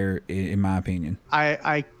be there, in my opinion.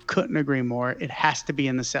 I couldn't agree more. It has to be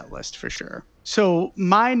in the set list for sure. So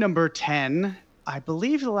my number 10, I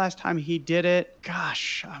believe the last time he did it,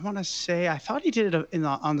 gosh, I want to say, I thought he did it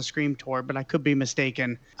on the Scream tour, but I could be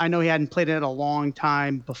mistaken. I know he hadn't played it a long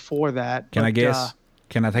time before that. Can I guess?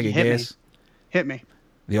 Can I take a guess? Hit me.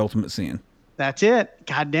 The Ultimate Sin. That's it.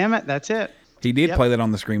 God damn it. That's it. He did play that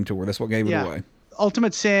on the Scream tour. That's what gave it away.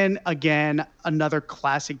 Ultimate Sin, again, another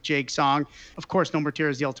classic Jake song. Of course, No More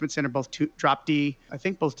Tears, The Ultimate Sin are both drop D, I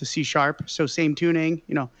think both to C sharp, so same tuning.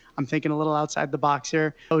 I'm thinking a little outside the box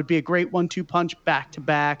here. It would be a great 1-2 punch back to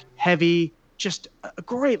back, heavy, just a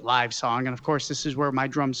great live song. And of course, this is where my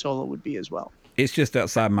drum solo would be as well. It's just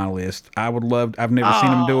outside my list. I've never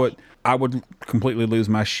seen him do it. I would completely lose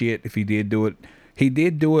my shit if he did do it. He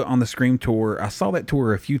did do it on the Scream tour. I saw that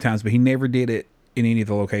tour a few times, but he never did it in any of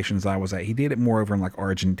the locations I was at. He did it more over in like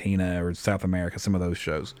Argentina or South America, some of those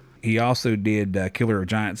shows. He also did Killer of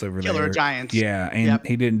Giants over there. Killer of Giants. Yeah, and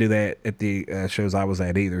he didn't do that at the shows I was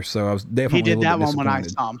at either. So I was definitely He did a little that bit one when I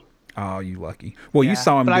disappointed. saw him. Oh, you lucky. Well, you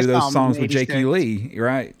saw him do those songs with Jakey Lee,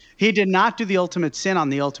 right? He did not do the Ultimate Sin on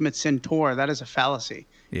the Ultimate Sin tour. That is a fallacy.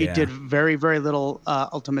 He did very, very little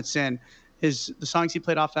Ultimate Sin. The songs he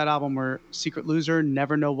played off that album were Secret Loser,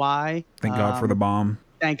 Never Know Why. Thank God for the Bomb.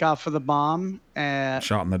 Thank God for the Bomb.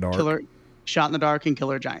 Shot in the Dark. Shot in the Dark and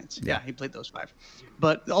Killer Giants. Yeah, he played those 5.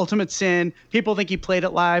 But the Ultimate Sin, people think he played it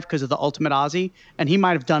live because of the Ultimate Ozzy, and he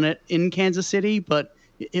might have done it in Kansas City, but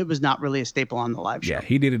it was not really a staple on the live show. Yeah,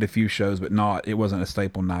 he did it a few shows, but it wasn't a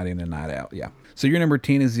staple night in and night out. Yeah. So your number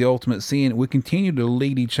 10 is The Ultimate Sin. We continue to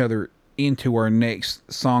lead each other into our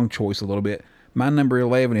next song choice a little bit. My number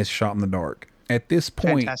 11 is Shot in the Dark. At this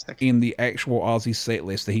point in the actual Ozzy set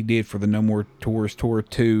list that he did for the No More Tours Tour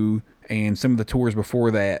 2 and some of the tours before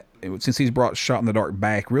that, since he's brought Shot in the Dark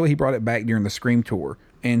back, really he brought it back during the Scream tour.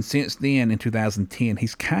 And since then, in 2010,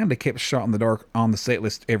 he's kind of kept Shot in the Dark on the set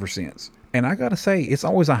list ever since. And I gotta say, it's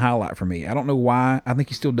always a highlight for me. I don't know why. I think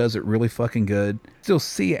he still does it really fucking good. Still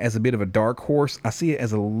see it as a bit of a dark horse. I see it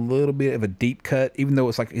as a little bit of a deep cut, even though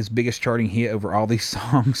it's like his biggest charting hit over all these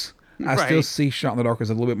songs. I still see Shot in the Dark as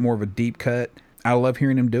a little bit more of a deep cut. I love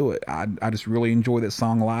hearing him do it. I just really enjoy that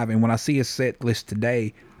song live. And when I see his set list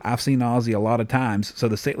today, I've seen Ozzy a lot of times. So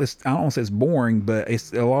the set list, I don't want to say it's boring, but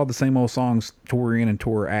it's a lot of the same old songs tour in and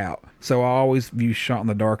tour out. So I always view Shot in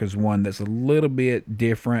the Dark as one that's a little bit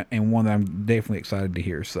different and one that I'm definitely excited to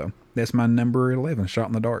hear. So that's my number 11, Shot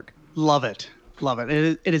in the Dark. Love it. Love it.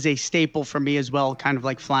 It is a staple for me as well, kind of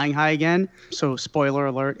like Flying High Again. So spoiler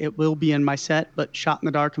alert, it will be in my set, but Shot in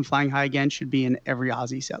the Dark and Flying High Again should be in every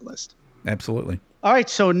Ozzy set list. Absolutely. All right,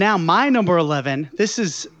 so now my number 11, this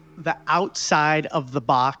is the outside of the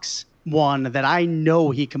box one that I know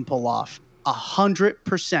he can pull off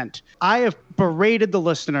 100%. I have berated the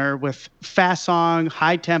listener with fast song,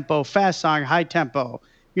 high tempo, fast song, high tempo.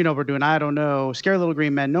 We're doing I Don't Know, Scary Little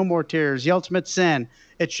Green Men, No More Tears, The Ultimate Sin.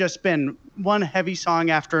 It's just been one heavy song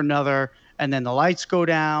after another, and then the lights go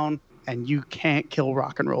down, and You Can't Kill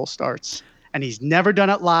Rock and Roll starts. And he's never done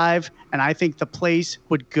it live, and I think the place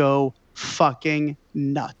would go fucking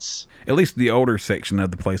nuts. At least the older section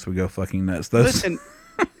of the place would go fucking nuts.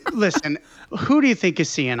 Listen, who do you think is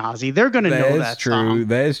seeing Ozzy? They're going to know that true. song.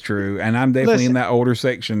 That is true. And I'm definitely in that older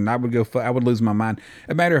section. I would lose my mind.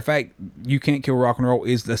 As a matter of fact, You Can't Kill Rock and Roll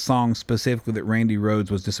is the song specifically that Randy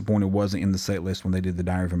Rhoads was disappointed wasn't in the set list when they did the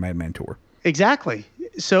Diary of a Madman tour. Exactly.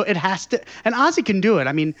 So it has to, and Ozzy can do it.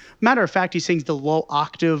 I mean, matter of fact, he sings the low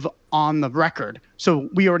octave on the record. So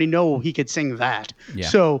we already know he could sing that. Yeah.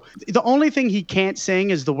 So the only thing he can't sing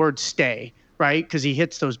is the word stay, right? Because he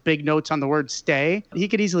hits those big notes on the word stay. He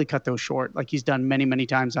could easily cut those short, like he's done many, many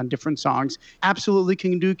times on different songs. Absolutely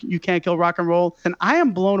can do You Can't Kill Rock and Roll. And I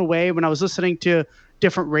am blown away when I was listening to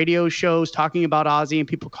different radio shows talking about Ozzy and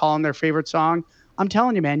people calling their favorite song. I'm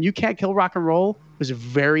telling you, man, You Can't Kill Rock and Roll was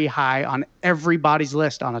very high on everybody's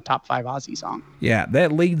list on a top 5 Ozzy song. Yeah,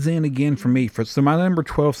 that leads in again for me. So my number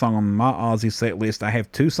 12 song on my Ozzy set list, I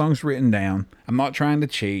have 2 songs written down. I'm not trying to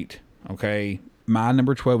cheat, okay? My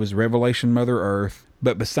number 12 is Revelation Mother Earth.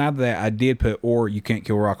 But beside that, I did put Or You Can't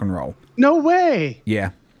Kill Rock and Roll. No way.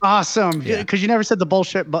 Yeah. Awesome. Because you never said the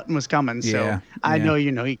bullshit button was coming. So Yeah, I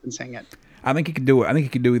yeah. know you can sing it. I think he could do it. I think he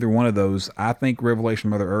could do either one of those. I think Revelation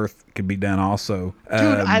Mother Earth could be done also. Dude,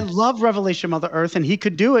 I love Revelation Mother Earth, and he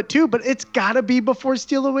could do it too, but it's got to be before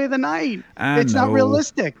Steal Away the Night. It's not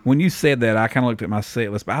realistic. When you said that, I kind of looked at my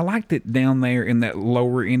set list, but I liked it down there in that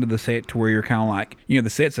lower end of the set to where you're kind of like, the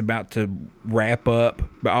set's about to wrap up,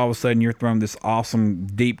 but all of a sudden you're throwing this awesome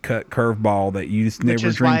deep cut curveball that you just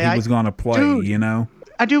never dreamed he was going to play,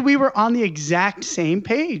 Dude, we were on the exact same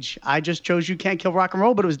page. I just chose You Can't Kill Rock and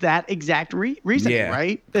Roll, but it was that exact reasoning,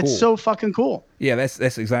 right? Cool. It's so fucking cool. Yeah,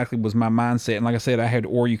 that's exactly was my mindset. And like I said, I had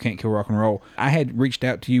Or You Can't Kill Rock and Roll. I had reached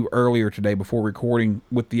out to you earlier today before recording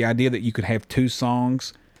with the idea that you could have 2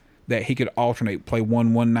 songs that he could alternate, play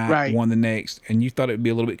one night, right, one the next. And you thought it would be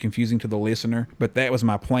a little bit confusing to the listener, but that was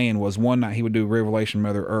my plan. Was one night he would do Revelation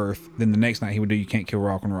Mother Earth, then the next night he would do You Can't Kill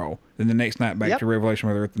Rock and Roll, then the next night back to Revelation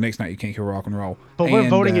Mother Earth, the next night You Can't Kill Rock and Roll. But we're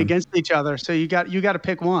voting against each other, so you got to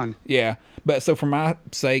pick one. Yeah, but so for my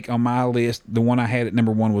sake, on my list, the one I had at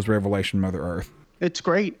number 1 was Revelation Mother Earth. It's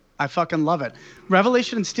great. I fucking love it.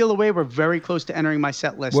 Revelation and Steal Away were very close to entering my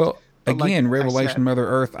set list. Well, again, Revelation Mother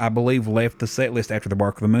Earth, I believe, left the set list after the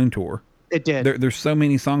Bark of the Moon tour. It did. There's so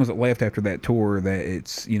many songs that left after that tour that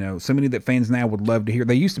it's, so many that fans now would love to hear.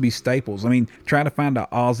 They used to be staples. I mean, try to find an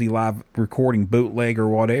Ozzy live recording, bootleg or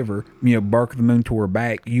whatever, Bark of the Moon tour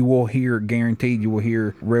back, you will hear, guaranteed, you will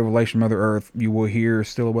hear Revelation Mother Earth, you will hear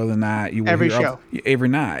Still Away the Night, you will every hear show. Every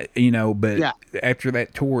night, but after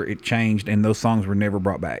that tour, it changed and those songs were never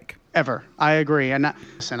brought back. Ever. I agree. And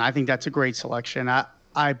listen, I think that's a great selection.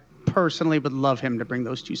 I personally would love him to bring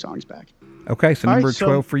those 2 songs back. Okay, so number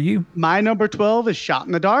 12 for you. My number 12 is Shot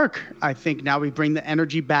in the Dark. I think now we bring the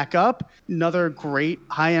energy back up. Another great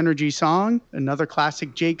high energy song. Another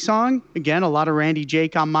classic Jake song. Again, a lot of Randy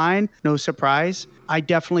Jake on mine. No surprise. I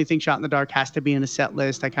definitely think Shot in the Dark has to be in a set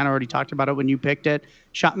list. I kind of already talked about it when you picked it.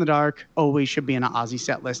 Shot in the Dark always should be in an Ozzy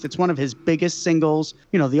set list. It's one of his biggest singles.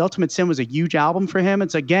 The Ultimate Sin was a huge album for him.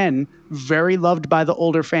 It's, again, very loved by the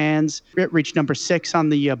older fans. It reached number 6 on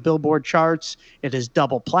the Billboard charts. It is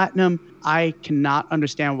double platinum. I cannot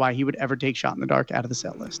understand why he would ever take Shot in the Dark out of the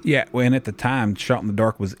set list. Yeah, well, and at the time, Shot in the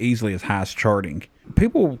Dark was easily his highest charting.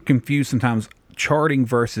 People confuse sometimes charting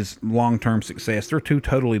versus long-term success. They're 2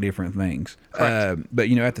 totally different things. But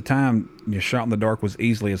at the time, Shot in the Dark was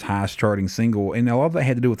easily his highest charting single, and a lot of that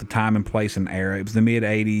had to do with the time and place and era. It was the mid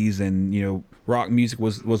 80s, and rock music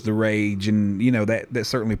was the rage, and that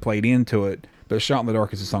certainly played into it. But Shot in the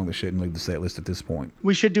Dark is a song that shouldn't leave the set list at this point.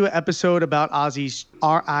 We should do an episode about Ozzy's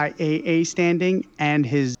RIAA standing and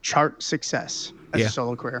his chart success as a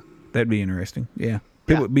solo career. That'd be interesting. Yeah.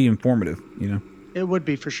 It would be informative, It would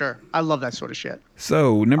be, for sure. I love that sort of shit.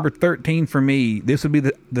 So, number 13 for me, this would be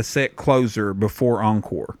the set closer before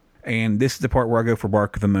Encore. And this is the part where I go for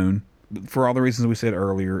Bark of the Moon. For all the reasons we said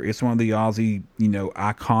earlier, it's one of the Ozzy,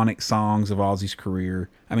 iconic songs of Ozzy's career.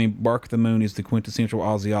 I mean, Bark of the Moon is the quintessential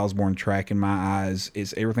Ozzy Osbourne track in my eyes.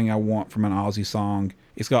 It's everything I want from an Ozzy song.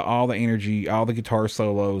 It's got all the energy, all the guitar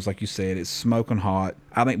solos, like you said. It's smoking hot.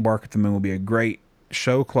 I think Bark of the Moon will be a great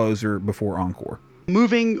show closer before Encore.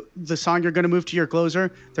 Moving the song you're going to move to your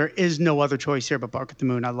closer, there is no other choice here but Bark at the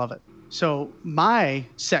Moon. I love it. So my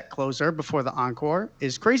set closer before the encore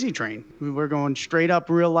is Crazy Train. We're going straight up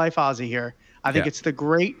real life Ozzy here. I think it's the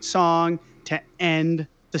great song to end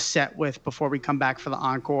the set with before we come back for the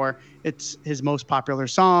encore. It's his most popular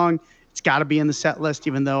song. It's got to be in the set list,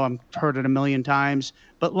 even though I've heard it a million times.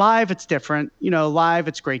 But live, it's different. Live,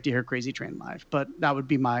 it's great to hear Crazy Train live. But that would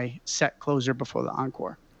be my set closer before the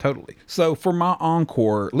encore. Totally. So for my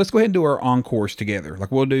encore, let's go ahead and do our encores together.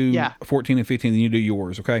 Like we'll do 14 and 15, then you do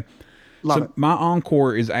yours, okay? Love it. My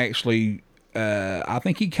encore is actually I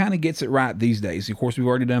think he kind of gets it right these days. Of course, we've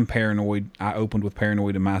already done Paranoid. I opened with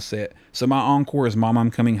Paranoid in my set. So my encore is Mama,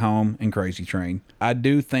 I'm Coming Home and Crazy Train. I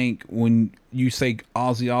do think when you say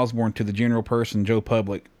Ozzy Osbourne to the general person, Joe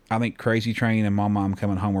Public, I think Crazy Train and Mama, I'm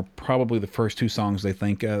Coming Home are probably the first two songs they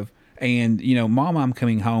think of. And, Mama, I'm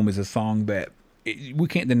Coming Home is a song that we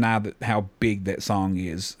can't deny how big that song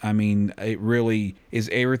is. I mean, it really is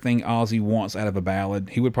everything Ozzy wants out of a ballad.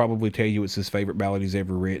 He would probably tell you it's his favorite ballad he's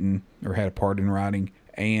ever written or had a part in writing.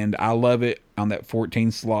 And I love it on that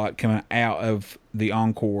 14 slot coming out of the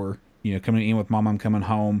encore, coming in with Mama, I'm Coming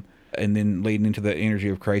Home, and then leading into the energy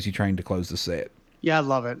of Crazy Train to close the set. Yeah, I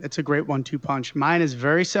love it. It's a great 1-2 punch. Mine is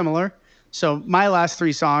very similar. So my last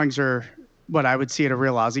three songs are what I would see at a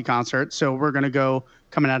real Ozzy concert. So we're going to go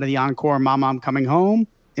coming out of the encore, Mama, I'm Coming Home,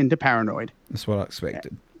 into Paranoid. That's what I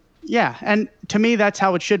expected. Yeah, and to me, that's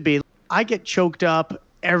how it should be. I get choked up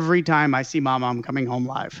every time I see Mama, I'm Coming Home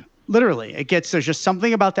live. Literally, there's just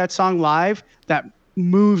something about that song live that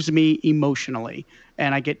moves me emotionally.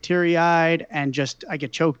 And I get teary-eyed and I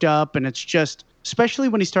get choked up. And it's just, especially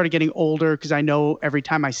when he started getting older, because I know every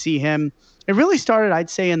time I see him, it really started, I'd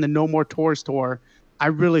say, in the No More Tours tour. I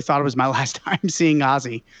really thought it was my last time seeing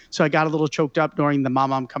Ozzy. So I got a little choked up during the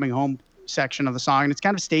Mama, I'm Coming Home section of the song. And it's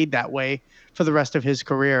kind of stayed that way for the rest of his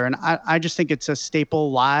career. And I just think it's a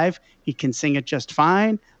staple live. He can sing it just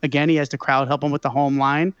fine. Again, he has the crowd help him with the home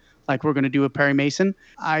line, like we're going to do with Perry Mason.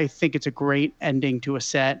 I think it's a great ending to a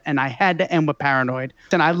set. And I had to end with Paranoid.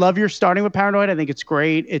 And I love your starting with Paranoid. I think it's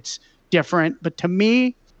great. It's different. But to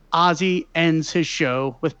me, Ozzy ends his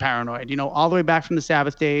show with Paranoid, all the way back from the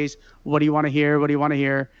Sabbath days. What do you want to hear? What do you want to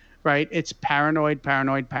hear? Right? It's Paranoid,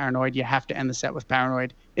 Paranoid, Paranoid. You have to end the set with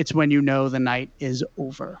Paranoid. It's when you know the night is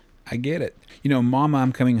over. I get it. Mama,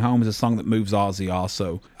 I'm Coming Home is a song that moves Ozzy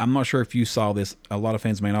also. I'm not sure if you saw this. A lot of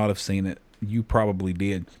fans may not have seen it. You probably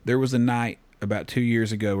did. There was a night about 2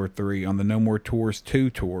 years ago or 3 on the No More Tours 2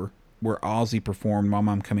 tour where Ozzy performed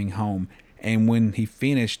Mama, I'm Coming Home. And when he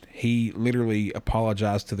finished, he literally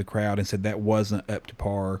apologized to the crowd and said, that wasn't up to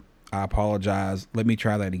par. I apologize. Let me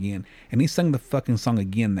try that again. And he sang the fucking song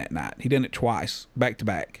again that night. He did it twice, back to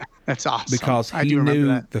back. That's awesome. Because he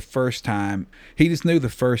knew the first time, he just knew the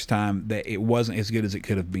first time that it wasn't as good as it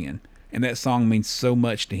could have been. And that song means so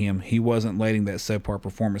much to him. He wasn't letting that subpar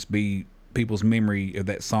performance be people's memory of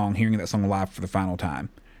that song, hearing that song live for the final time.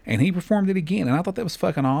 And he performed it again. And I thought that was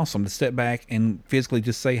fucking awesome to step back and physically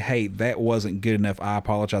just say, hey, that wasn't good enough. I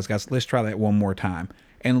apologize, guys. Let's try that one more time.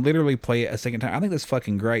 And literally play it a second time. I think that's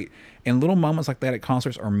fucking great. And little moments like that at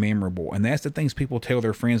concerts are memorable. And that's the things people tell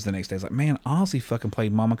their friends the next day. It's like, man, Ozzy fucking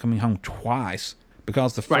played Mama Coming Home twice.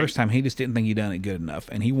 Because the first time he just didn't think he done it good enough.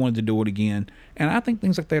 And he wanted to do it again. And I think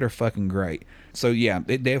things like that are fucking great. So yeah,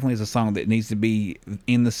 it definitely is a song that needs to be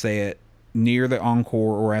in the set, near the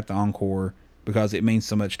encore or at the encore, because it means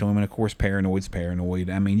so much to him. And of course, Paranoid's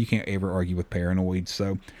Paranoid. I mean, you can't ever argue with Paranoid.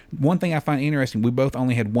 So one thing I find interesting, we both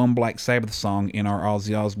only had one Black Sabbath song in our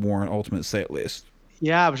Ozzy Osbourne Ultimate Set List.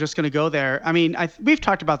 Yeah, I was just going to go there. I mean, we've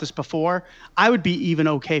talked about this before. I would be even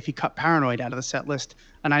okay if he cut Paranoid out of the set list.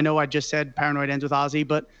 And I know I just said Paranoid ends with Ozzy,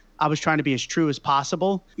 but I was trying to be as true as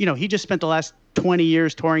possible. He just spent the last 20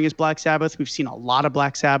 years touring as Black Sabbath. We've seen a lot of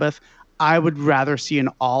Black Sabbath. I would rather see an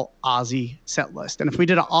all Ozzy set list. And if we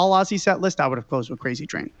did an all Ozzy set list, I would have closed with Crazy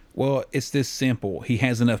Train. Well, it's this simple. He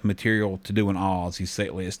has enough material to do an all Ozzy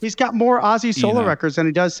set list. He's got more Ozzy solo records than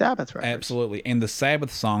he does Sabbath records. Absolutely. And the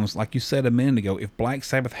Sabbath songs, like you said a minute ago, if Black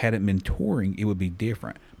Sabbath hadn't been touring, it would be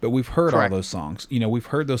different. But we've heard all those songs. We've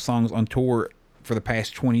heard those songs on tour for the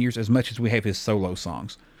past 20 years as much as we have his solo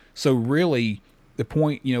songs. So really, the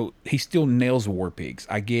point, he still nails War Pigs.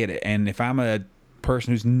 I get it. And if I'm a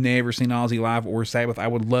person who's never seen Ozzy live or Sabbath, I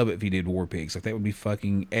would love it if he did War Pigs. Like, that would be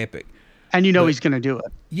fucking epic. And he's going to do it.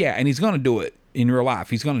 Yeah, and he's going to do it in real life.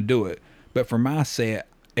 He's going to do it. But for my set,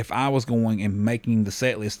 if I was going and making the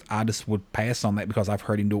set list, I just would pass on that because I've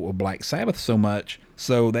heard him do it with Black Sabbath so much.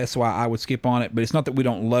 So that's why I would skip on it. But it's not that we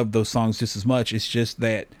don't love those songs just as much. It's just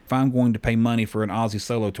that if I'm going to pay money for an Ozzy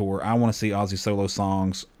solo tour, I want to see Ozzy solo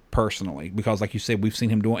songs personally. Because like you said, we've seen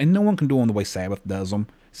him do it. And no one can do them the way Sabbath does them.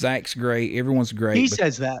 Zach's great. Everyone's great. He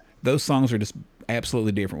says that. Those songs are just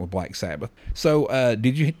absolutely different with Black Sabbath. So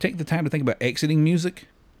did you take the time to think about exiting music?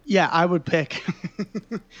 Yeah, I would pick.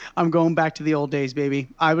 I'm going back to the old days, baby.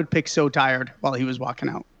 I would pick So Tired while he was walking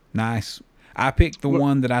out. Nice. I picked the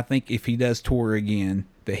one that I think if he does tour again,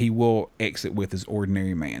 that he will exit with is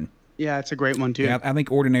Ordinary Man. Yeah, it's a great one too. Yeah, I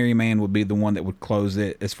think Ordinary Man would be the one that would close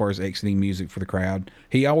it as far as exiting music for the crowd.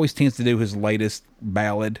 He always tends to do his latest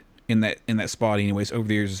ballad in that spot anyways. Over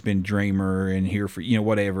the years it's been Dreamer and Here for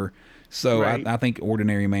whatever. So I think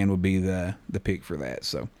Ordinary Man would be the pick for that.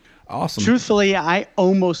 So Awesome. Truthfully, I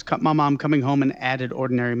almost cut my mom coming home and added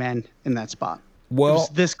Ordinary Man in that spot. It was Well,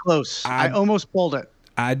 this close. I almost pulled it.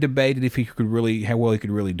 I debated if he could really, how well he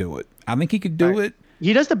could really do it. I think he could do it.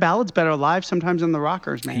 He does the ballads better live sometimes than the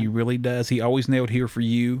rockers, man. He really does. He always nailed Here For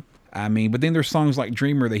You. I mean, but then there's songs like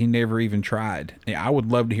Dreamer that he never even tried. Yeah, I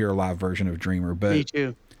would love to hear a live version of Dreamer, but Me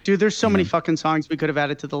too. Dude, there's so many fucking songs we could have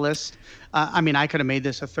added to the list. I mean, I could have made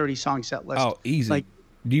this a 30-song set list. oh, easy. Like,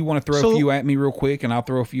 Do you want to throw a few at me real quick, and I'll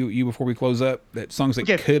throw a few at you before we close up? That songs that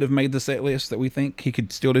could have made the set list that we think he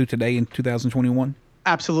could still do today in 2021.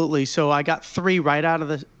 Absolutely. So I got 3 right out of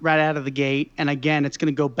the gate, and again, it's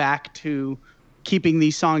going to go back to keeping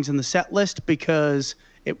these songs in the set list because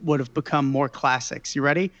it would have become more classics. You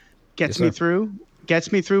ready? Gets Me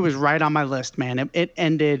Through was right on my list, man. It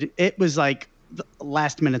ended. It was like the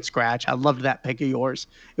last minute scratch. I loved that pick of yours.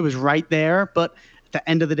 It was right there, but at the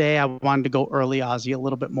end of the day, I wanted to go early Ozzy a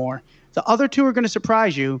little bit more. The other 2 are going to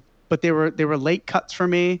surprise you, but they were late cuts for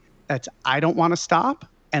me. That's I Don't Want to Stop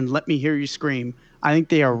and Let Me Hear You Scream. I think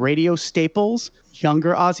they are radio staples.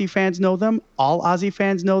 Younger Ozzy fans know them. All Ozzy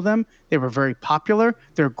fans know them. They were very popular.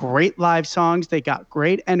 They're great live songs. They got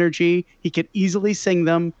great energy. He could easily sing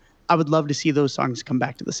them. I would love to see those songs come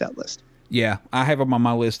back to the set list. Yeah, I have them on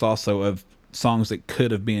my list also of songs that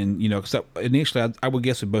could have been, because initially I would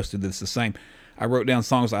guess we both did this the same. I wrote down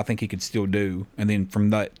songs I think he could still do, and then from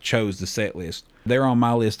that chose the set list. They're on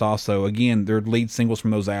my list also. Again, they're lead singles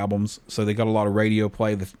from those albums, so they got a lot of radio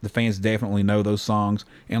play. The fans definitely know those songs.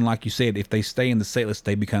 And like you said, if they stay in the set list,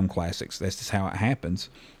 they become classics. That's just how it happens.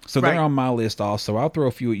 So they're on my list also. I'll throw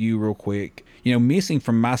a few at you real quick. Missing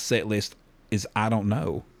from my set list is I Don't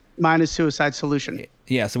Know. Mine is Suicide Solution.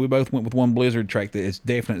 Yeah, so we both went with one Blizzard track that is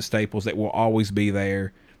definite staples that will always be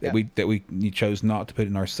there. That we chose not to put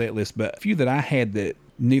in our set list. But a few that I had that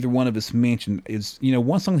neither one of us mentioned is,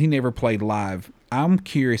 one song he never played live. I'm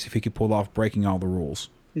curious if he could pull off Breaking All the Rules.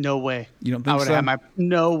 No way. You don't think I would so? have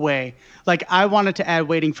no way. Like, I wanted to add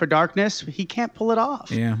Waiting for Darkness. He can't pull it off.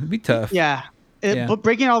 Yeah, it'd be tough. Yeah. But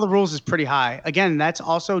Breaking All the Rules is pretty high. Again, that's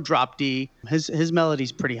also drop D. His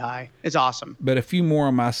melody's pretty high. It's awesome. But a few more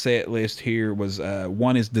on my set list here was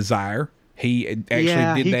one is Desire. He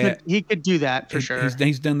actually did that. He could do that for sure.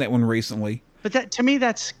 He's done that one recently. But that to me,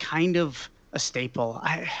 that's kind of a staple.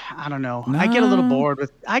 I don't know. No. I get a little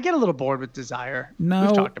bored with Desire.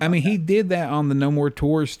 No, I mean he did that on the No More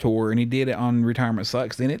Tours tour, and he did it on Retirement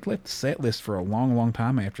Sucks. Then it left the set list for a long, long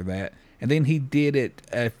time after that. And then he did it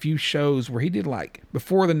a few shows where he did like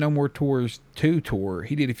before the No More Tours 2 tour.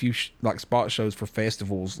 He did a few like spot shows for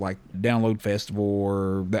festivals like Download Festival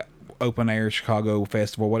or that Open Air Chicago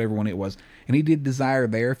Festival, whatever one it was. And he did Desire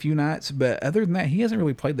there a few nights. But other than that, he hasn't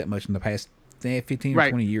really played that much in the past 15 or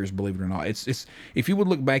 20 years, believe it or not. It's if you would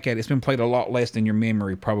look back at it, it's been played a lot less than your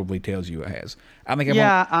memory probably tells you it has.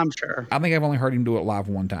 I'm sure. I think I've only heard him do it live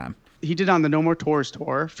one time. He did on the No More Tours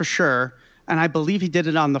tour for sure. And I believe he did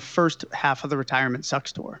it on the first half of the Retirement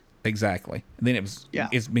Sucks tour. Exactly. And then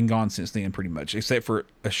it's been gone since then pretty much, except for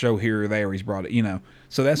a show here or there he's brought it,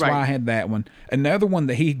 So that's why I had that one. Another one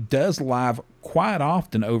that he does live quite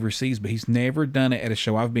often overseas, but he's never done it at a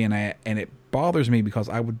show I've been at, and it bothers me because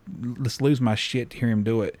I would just lose my shit to hear him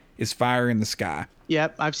do it, is Fire in the Sky.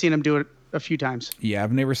 Yep, I've seen him do it a few times. Yeah,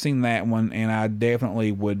 I've never seen that one, and I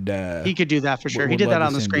definitely would... he could do that for sure. He did that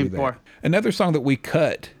on the Scream 4. Another song that we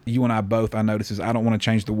cut, you and I both, I noticed, is I Don't Want to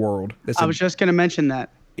Change the World. I was just going to mention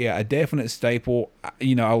that. Yeah, a definite staple. I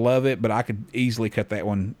love it, but I could easily cut that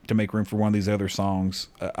one to make room for one of these other songs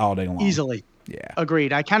all day long. Easily. Yeah.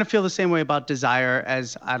 Agreed. I kind of feel the same way about Desire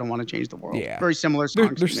as I Don't Want to Change the World. Yeah. Very similar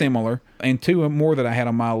songs. They're similar. And 2 more that I had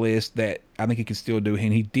on my list that I think he could still do,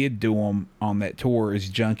 and he did do them on that tour, is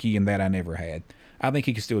Junkie and That I Never Had. I think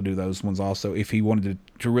he could still do those ones also if he wanted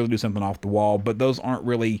to really do something off the wall. But those aren't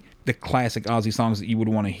really the classic Ozzy songs that you would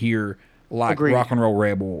want to hear, like Agreed. Rock and Roll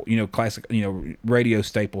Rebel, classic, radio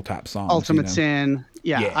staple type songs. Ultimate Sin.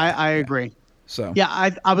 Yeah, I agree. So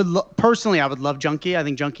yeah, I would personally, I would love Junkie. I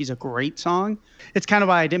think Junkie's a great song. It's kind of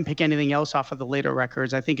why I didn't pick anything else off of the later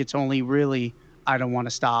records. I think it's only really I Don't Want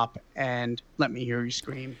to Stop and Let Me Hear You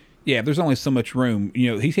Scream. Yeah, there's only so much room.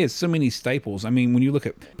 He has so many staples. I mean, when you look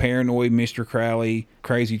at Paranoid, Mr. Crowley,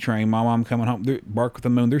 Crazy Train, My Mom Coming Home, Bark with the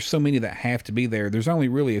Moon, there's so many that have to be there. There's only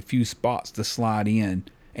really a few spots to slide in.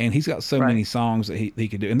 And he's got so many songs that he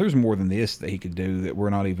could do. And there's more than this that he could do that we're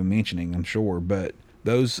not even mentioning, I'm sure. But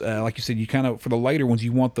those, like you said, you kind of, for the later ones,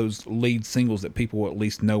 you want those lead singles that people at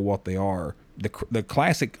least know what they are. The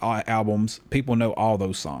classic albums, people know all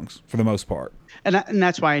those songs for the most part. And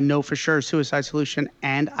that's why I know for sure Suicide Solution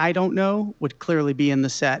and I Don't Know would clearly be in the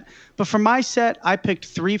set. But for my set, I picked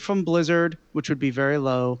 3 from Blizzard, which would be very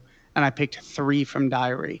low, and I picked 3 from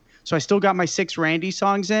Diary. So I still got my 6 Randy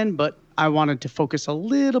songs in, but I wanted to focus a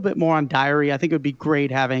little bit more on Diary. I think it would be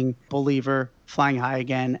great having Believer, Flying High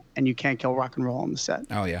Again, and You Can't Kill Rock and Roll on the set.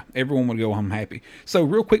 Oh, yeah. Everyone would go home happy. So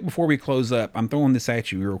real quick before we close up, I'm throwing this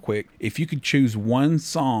at you real quick. If you could choose one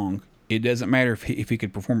song, it doesn't matter if he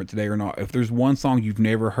could perform it today or not. If there's one song you've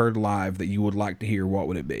never heard live that you would like to hear, what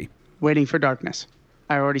would it be? Waiting for Darkness.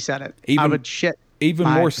 I already said it. I Even- would shit. Even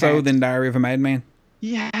my more so pants. than Diary of a Madman?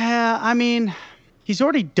 Yeah, I mean, he's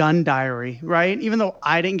already done Diary, right? Even though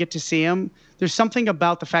I didn't get to see him, there's something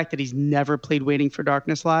about the fact that he's never played Waiting for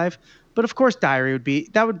Darkness live. But of course, Diary would be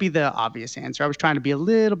the obvious answer. I was trying to be a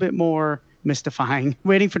little bit more mystifying.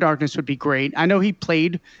 Waiting for Darkness would be great. I know he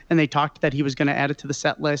played and they talked that he was going to add it to the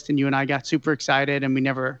set list, and you and I got super excited, and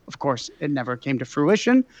it never came to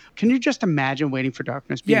fruition. Can you just imagine Waiting for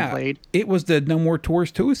Darkness being played? It was the No More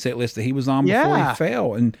Tours tour set list that he was on before he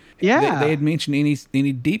fell, and they had mentioned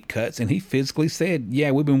any deep cuts, and he physically said, "Yeah,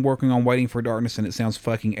 we've been working on Waiting for Darkness, and it sounds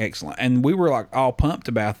fucking excellent." And we were like all pumped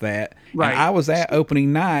about that. Right. And I was at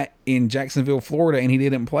opening night in Jacksonville, Florida, and he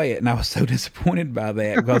didn't play it, and I was so disappointed by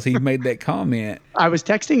that because he made that comment. I was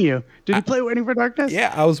texting you. Did he play Waiting for Darkness?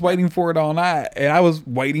 Yeah, I was waiting for it all night, and I was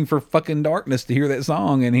waiting for fucking Darkness to hear that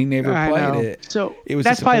song, and he never played it. So it was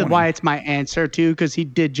that's probably disappointing. why it's my answer too, because he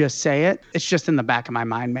did just say it. It's just in the back of my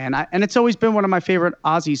mind, man. And it's always been one of my favorite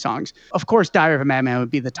Ozzy songs. Of course, Diary of a Madman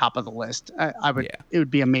would be the top of the list. It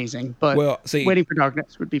would be amazing. But Waiting for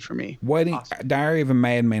Darkness would be for me. Diary of a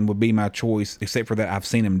Madman would be my choice, except for that I've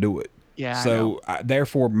seen him do it. Yeah. So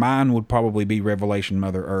therefore, mine would probably be Revelation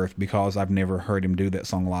Mother Earth, because I've never heard him do that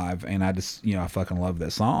song live, and I just I fucking love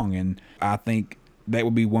that song, and I think that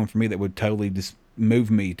would be one for me that would totally just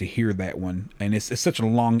move me to hear that one. And it's such a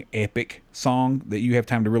long, epic song that you have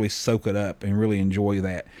time to really soak it up and really enjoy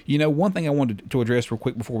that. One thing I wanted to address real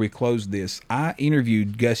quick before we close this, I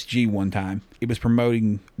interviewed Gus G one time. It was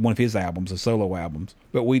promoting one of his albums, the solo albums,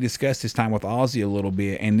 but we discussed his time with Ozzy a little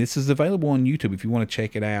bit, and this is available on YouTube if you want to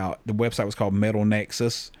check it out. The website was called Metal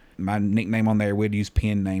Nexus. My nickname on there, we'd use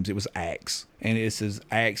pen names. It was Axe. And it says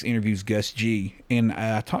Axe interviews Gus G. And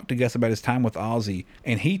I talked to Gus about his time with Ozzy.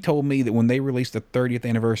 And he told me that when they released the 30th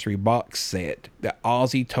anniversary box set, that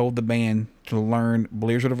Ozzy told the band to learn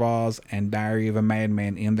Blizzard of Oz and Diary of a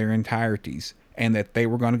Madman in their entireties. And that they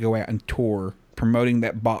were going to go out and tour promoting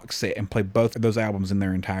that box set and play both of those albums in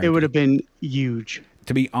their entirety. It would have been huge.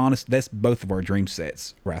 To be honest, that's both of our dream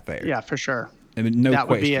sets right there. Yeah, for sure. I mean, no that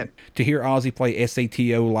question. Would be it. To hear Ozzy play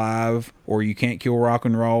SATO live or You Can't Kill Rock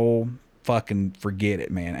and Roll, fucking forget it,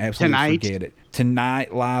 man. Absolutely forget it.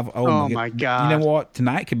 Tonight live. Oh my God. You know what?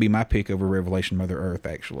 Tonight could be my pick over Revelation Mother Earth.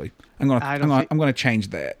 Actually, I'm gonna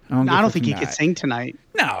change that. I don't think he could sing tonight.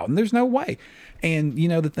 No, there's no way. And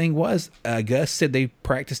the thing was, Gus said they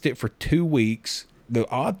practiced it for 2 weeks. The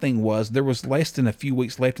odd thing was there was less than a few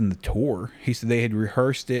weeks left in the tour. He said they had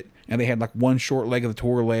rehearsed it and they had like one short leg of the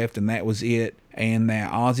tour left, and that was it. And that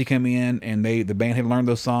Ozzy come in and the band had learned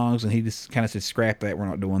those songs, and he just kind of said, "Scrap that, we're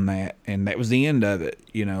not doing that." And that was the end of it.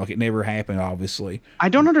 Like it never happened, obviously. I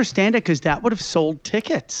don't understand it, because that would have sold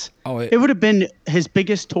tickets. Oh, it would have been his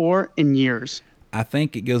biggest tour in years. I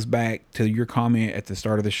think it goes back to your comment at the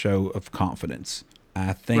start of the show of confidence.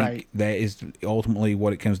 I think that is ultimately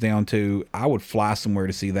what it comes down to. I would fly somewhere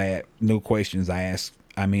to see that, no questions asked.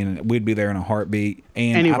 I mean, we'd be there in a heartbeat,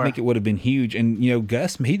 and Anywhere. I think it would have been huge. And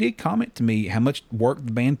Gus, he did comment to me how much work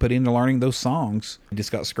the band put into learning those songs. It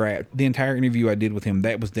just got scrapped. The entire interview I did with him,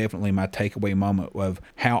 that was definitely my takeaway moment of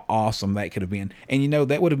how awesome that could have been. And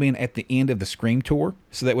that would have been at the end of the Scream tour,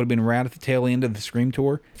 so that would have been right at the tail end of the Scream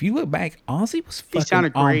tour. If you look back, Ozzy was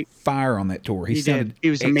fucking on fire on that tour. He sounded He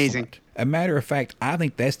was excellent. amazing. A matter of fact, I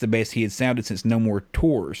think that's the best he had sounded since No More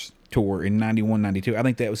Tours tour in 91, 92. I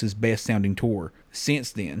think that was his best sounding tour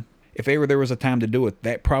since then. If ever there was a time to do it,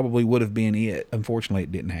 that probably would have been it. Unfortunately,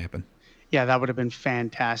 it didn't happen. Yeah, that would have been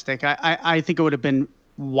fantastic. I think it would have been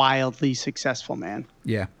wildly successful, man.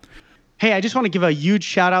 Yeah. Hey, I just want to give a huge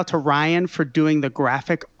shout out to Ryan for doing the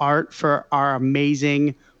graphic art for our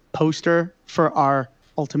amazing poster for our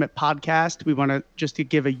Ultimate podcast. We want to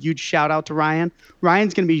give a huge shout out to Ryan.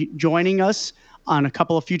 Ryan's going to be joining us on a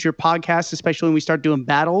couple of future podcasts, especially when we start doing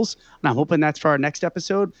battles. And I'm hoping that's for our next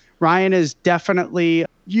episode. Ryan is definitely a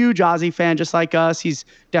huge Ozzy fan, just like us. He's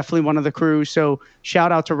definitely one of the crew. So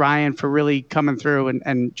shout out to Ryan for really coming through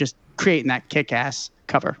and just creating that kick-ass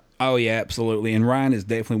cover. Oh, yeah, absolutely. And Ryan is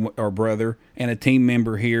definitely our brother and a team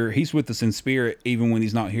member here. He's with us in spirit, even when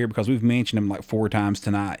he's not here, because we've mentioned him like 4 times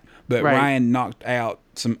tonight. But Ryan knocked out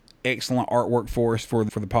some excellent artwork for us for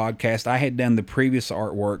the podcast. I had done the previous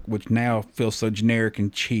artwork, which now feels so generic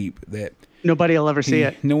and cheap that Nobody will ever see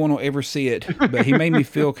it. No one will ever see it, but he made me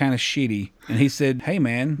feel kind of shitty. And he said, "Hey,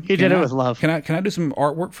 man, He did it with love. Can I do some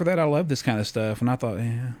artwork for that? I love this kind of stuff." And I thought,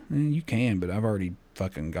 you can, but I've already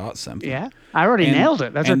fucking got something. Yeah, I already nailed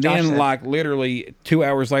it. That's what Josh then, said. like, literally 2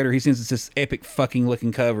 hours later, he sends us this epic fucking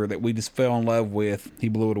looking cover that we just fell in love with. He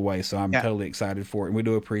blew it away, so I'm totally excited for it, and we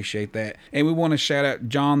do appreciate that. And we want to shout out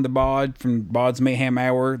John the Bod from Bod's Mayhem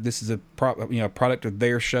Hour. This is a product of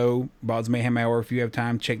their show, Bod's Mayhem Hour. If you have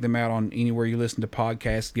time, check them out on anywhere you listen to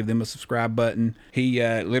podcasts. Give them a subscribe button. He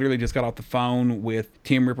literally just got off the phone with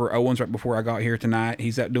Tim Ripper Owens right before I got here tonight.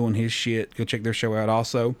 He's out doing his shit. Go check their show out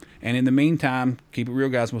also. And in the meantime, keep it real,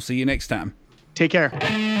 guys. We'll see you next time. Take care.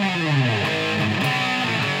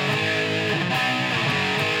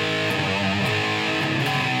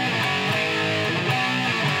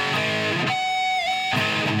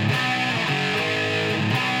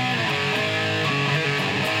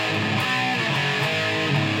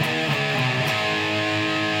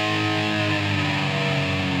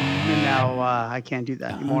 Now I can't do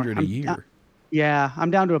that anymore. 100 a year. Yeah,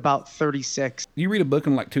 I'm down to about 36. You read a book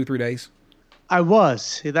in like 2-3 days? I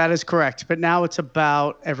was. That is correct. But now it's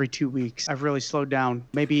about every 2 weeks. I've really slowed down.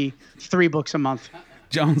 Maybe 3 books a month.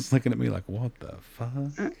 John's looking at me like, what the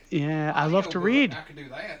fuck? Yeah, I love to read. I can do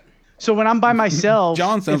that. So when I'm by myself...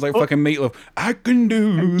 John sounds like fucking Meatloaf. I can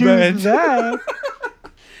do that.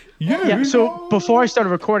 Yeah, so before I started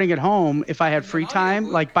recording at home, if I had free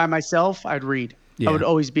time, like by myself, I'd read. Yeah. That would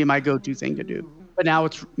always be my go-to thing to do. But now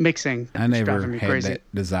it's mixing. I It's never driving me had crazy. that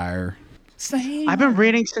desire. Same. I've been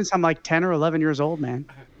reading since I'm like 10 or 11 years old, man.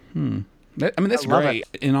 That's love great.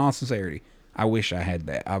 In all sincerity, I wish I had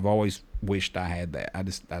that. I've always wished I had that.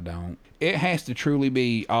 I don't. It has to truly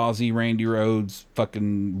be Ozzy, Randy Rhoads,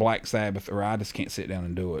 fucking Black Sabbath, or I just can't sit down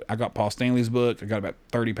and do it. I got Paul Stanley's book. I got about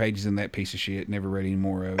 30 pages in that piece of shit. Never read any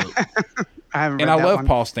more of it. I haven't read And I that love one.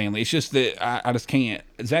 Paul Stanley. It's just that I just can't.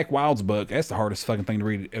 Zach Wilde's book, that's the hardest fucking thing to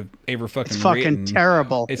read ever fucking It's fucking written.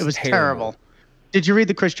 terrible. It's It was terrible. Did you read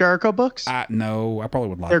the Chris Jericho books? No, I probably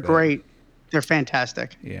would like They're that. great. They're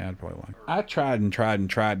fantastic. Yeah, I'd probably like. I tried and tried and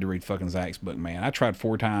tried to read fucking Zach's book, man. I tried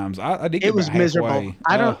 4 times. I did get It was about miserable.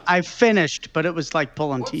 halfway. I finished, but it was like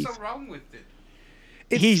pulling teeth. What's so wrong with it?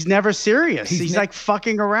 He's never serious. He's He's ne- like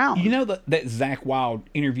fucking around. You know that Zach Wilde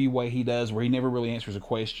interview way he does, where he never really answers a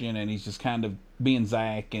question and he's just kind of being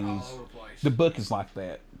Zach, and he's over the place. the book is like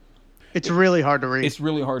that. It's really hard to read. It's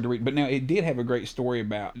really hard to read. But now it did have a great story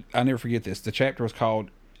about. I'll never forget this. The chapter was called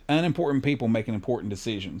 "Unimportant People Making Important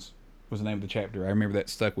Decisions." Was the name of the chapter. I remember that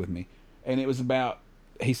stuck with me, and it was about.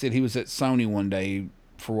 He said he was at Sony one day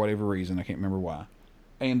for whatever reason. I can't remember why.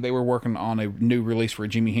 And they were working on a new release for a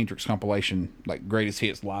Jimi Hendrix compilation, like greatest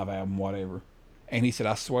hits live album, whatever. And he said,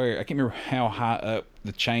 I swear, I can't remember how high up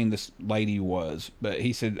the chain this lady was, but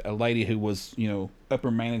he said a lady who was,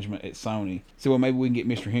 upper management at Sony said, well, maybe we can get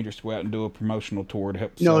Mr. Hendrix to go out and do a promotional tour to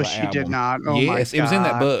help sell No, the she album. did not. Oh, my yes, it was in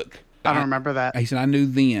that God. book. I don't remember that. He said, I knew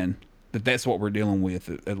then that that's what we're dealing with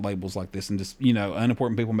at labels like this, and just,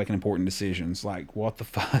 unimportant people making important decisions. Like, what the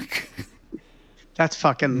fuck? That's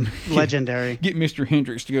fucking legendary. Get Mr.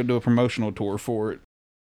 Hendrix to go do a promotional tour for it.